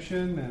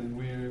rejection, and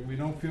we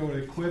don't feel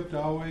equipped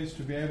always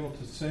to be able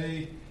to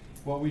say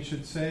what we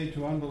should say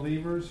to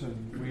unbelievers.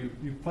 And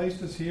you've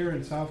placed us here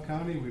in South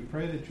County. We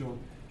pray that you'll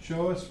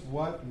show us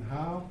what and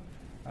how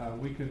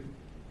we could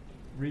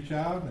reach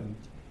out,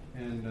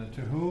 and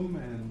to whom,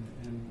 and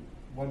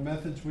what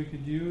methods we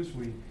could use.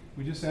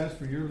 We just ask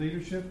for your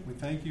leadership. We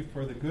thank you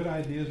for the good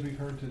ideas we've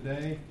heard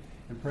today,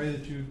 and pray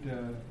that you'd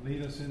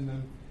lead us in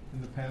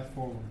the path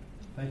forward.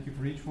 Thank you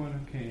for each one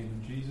who came.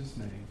 In Jesus'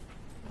 name,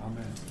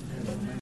 amen.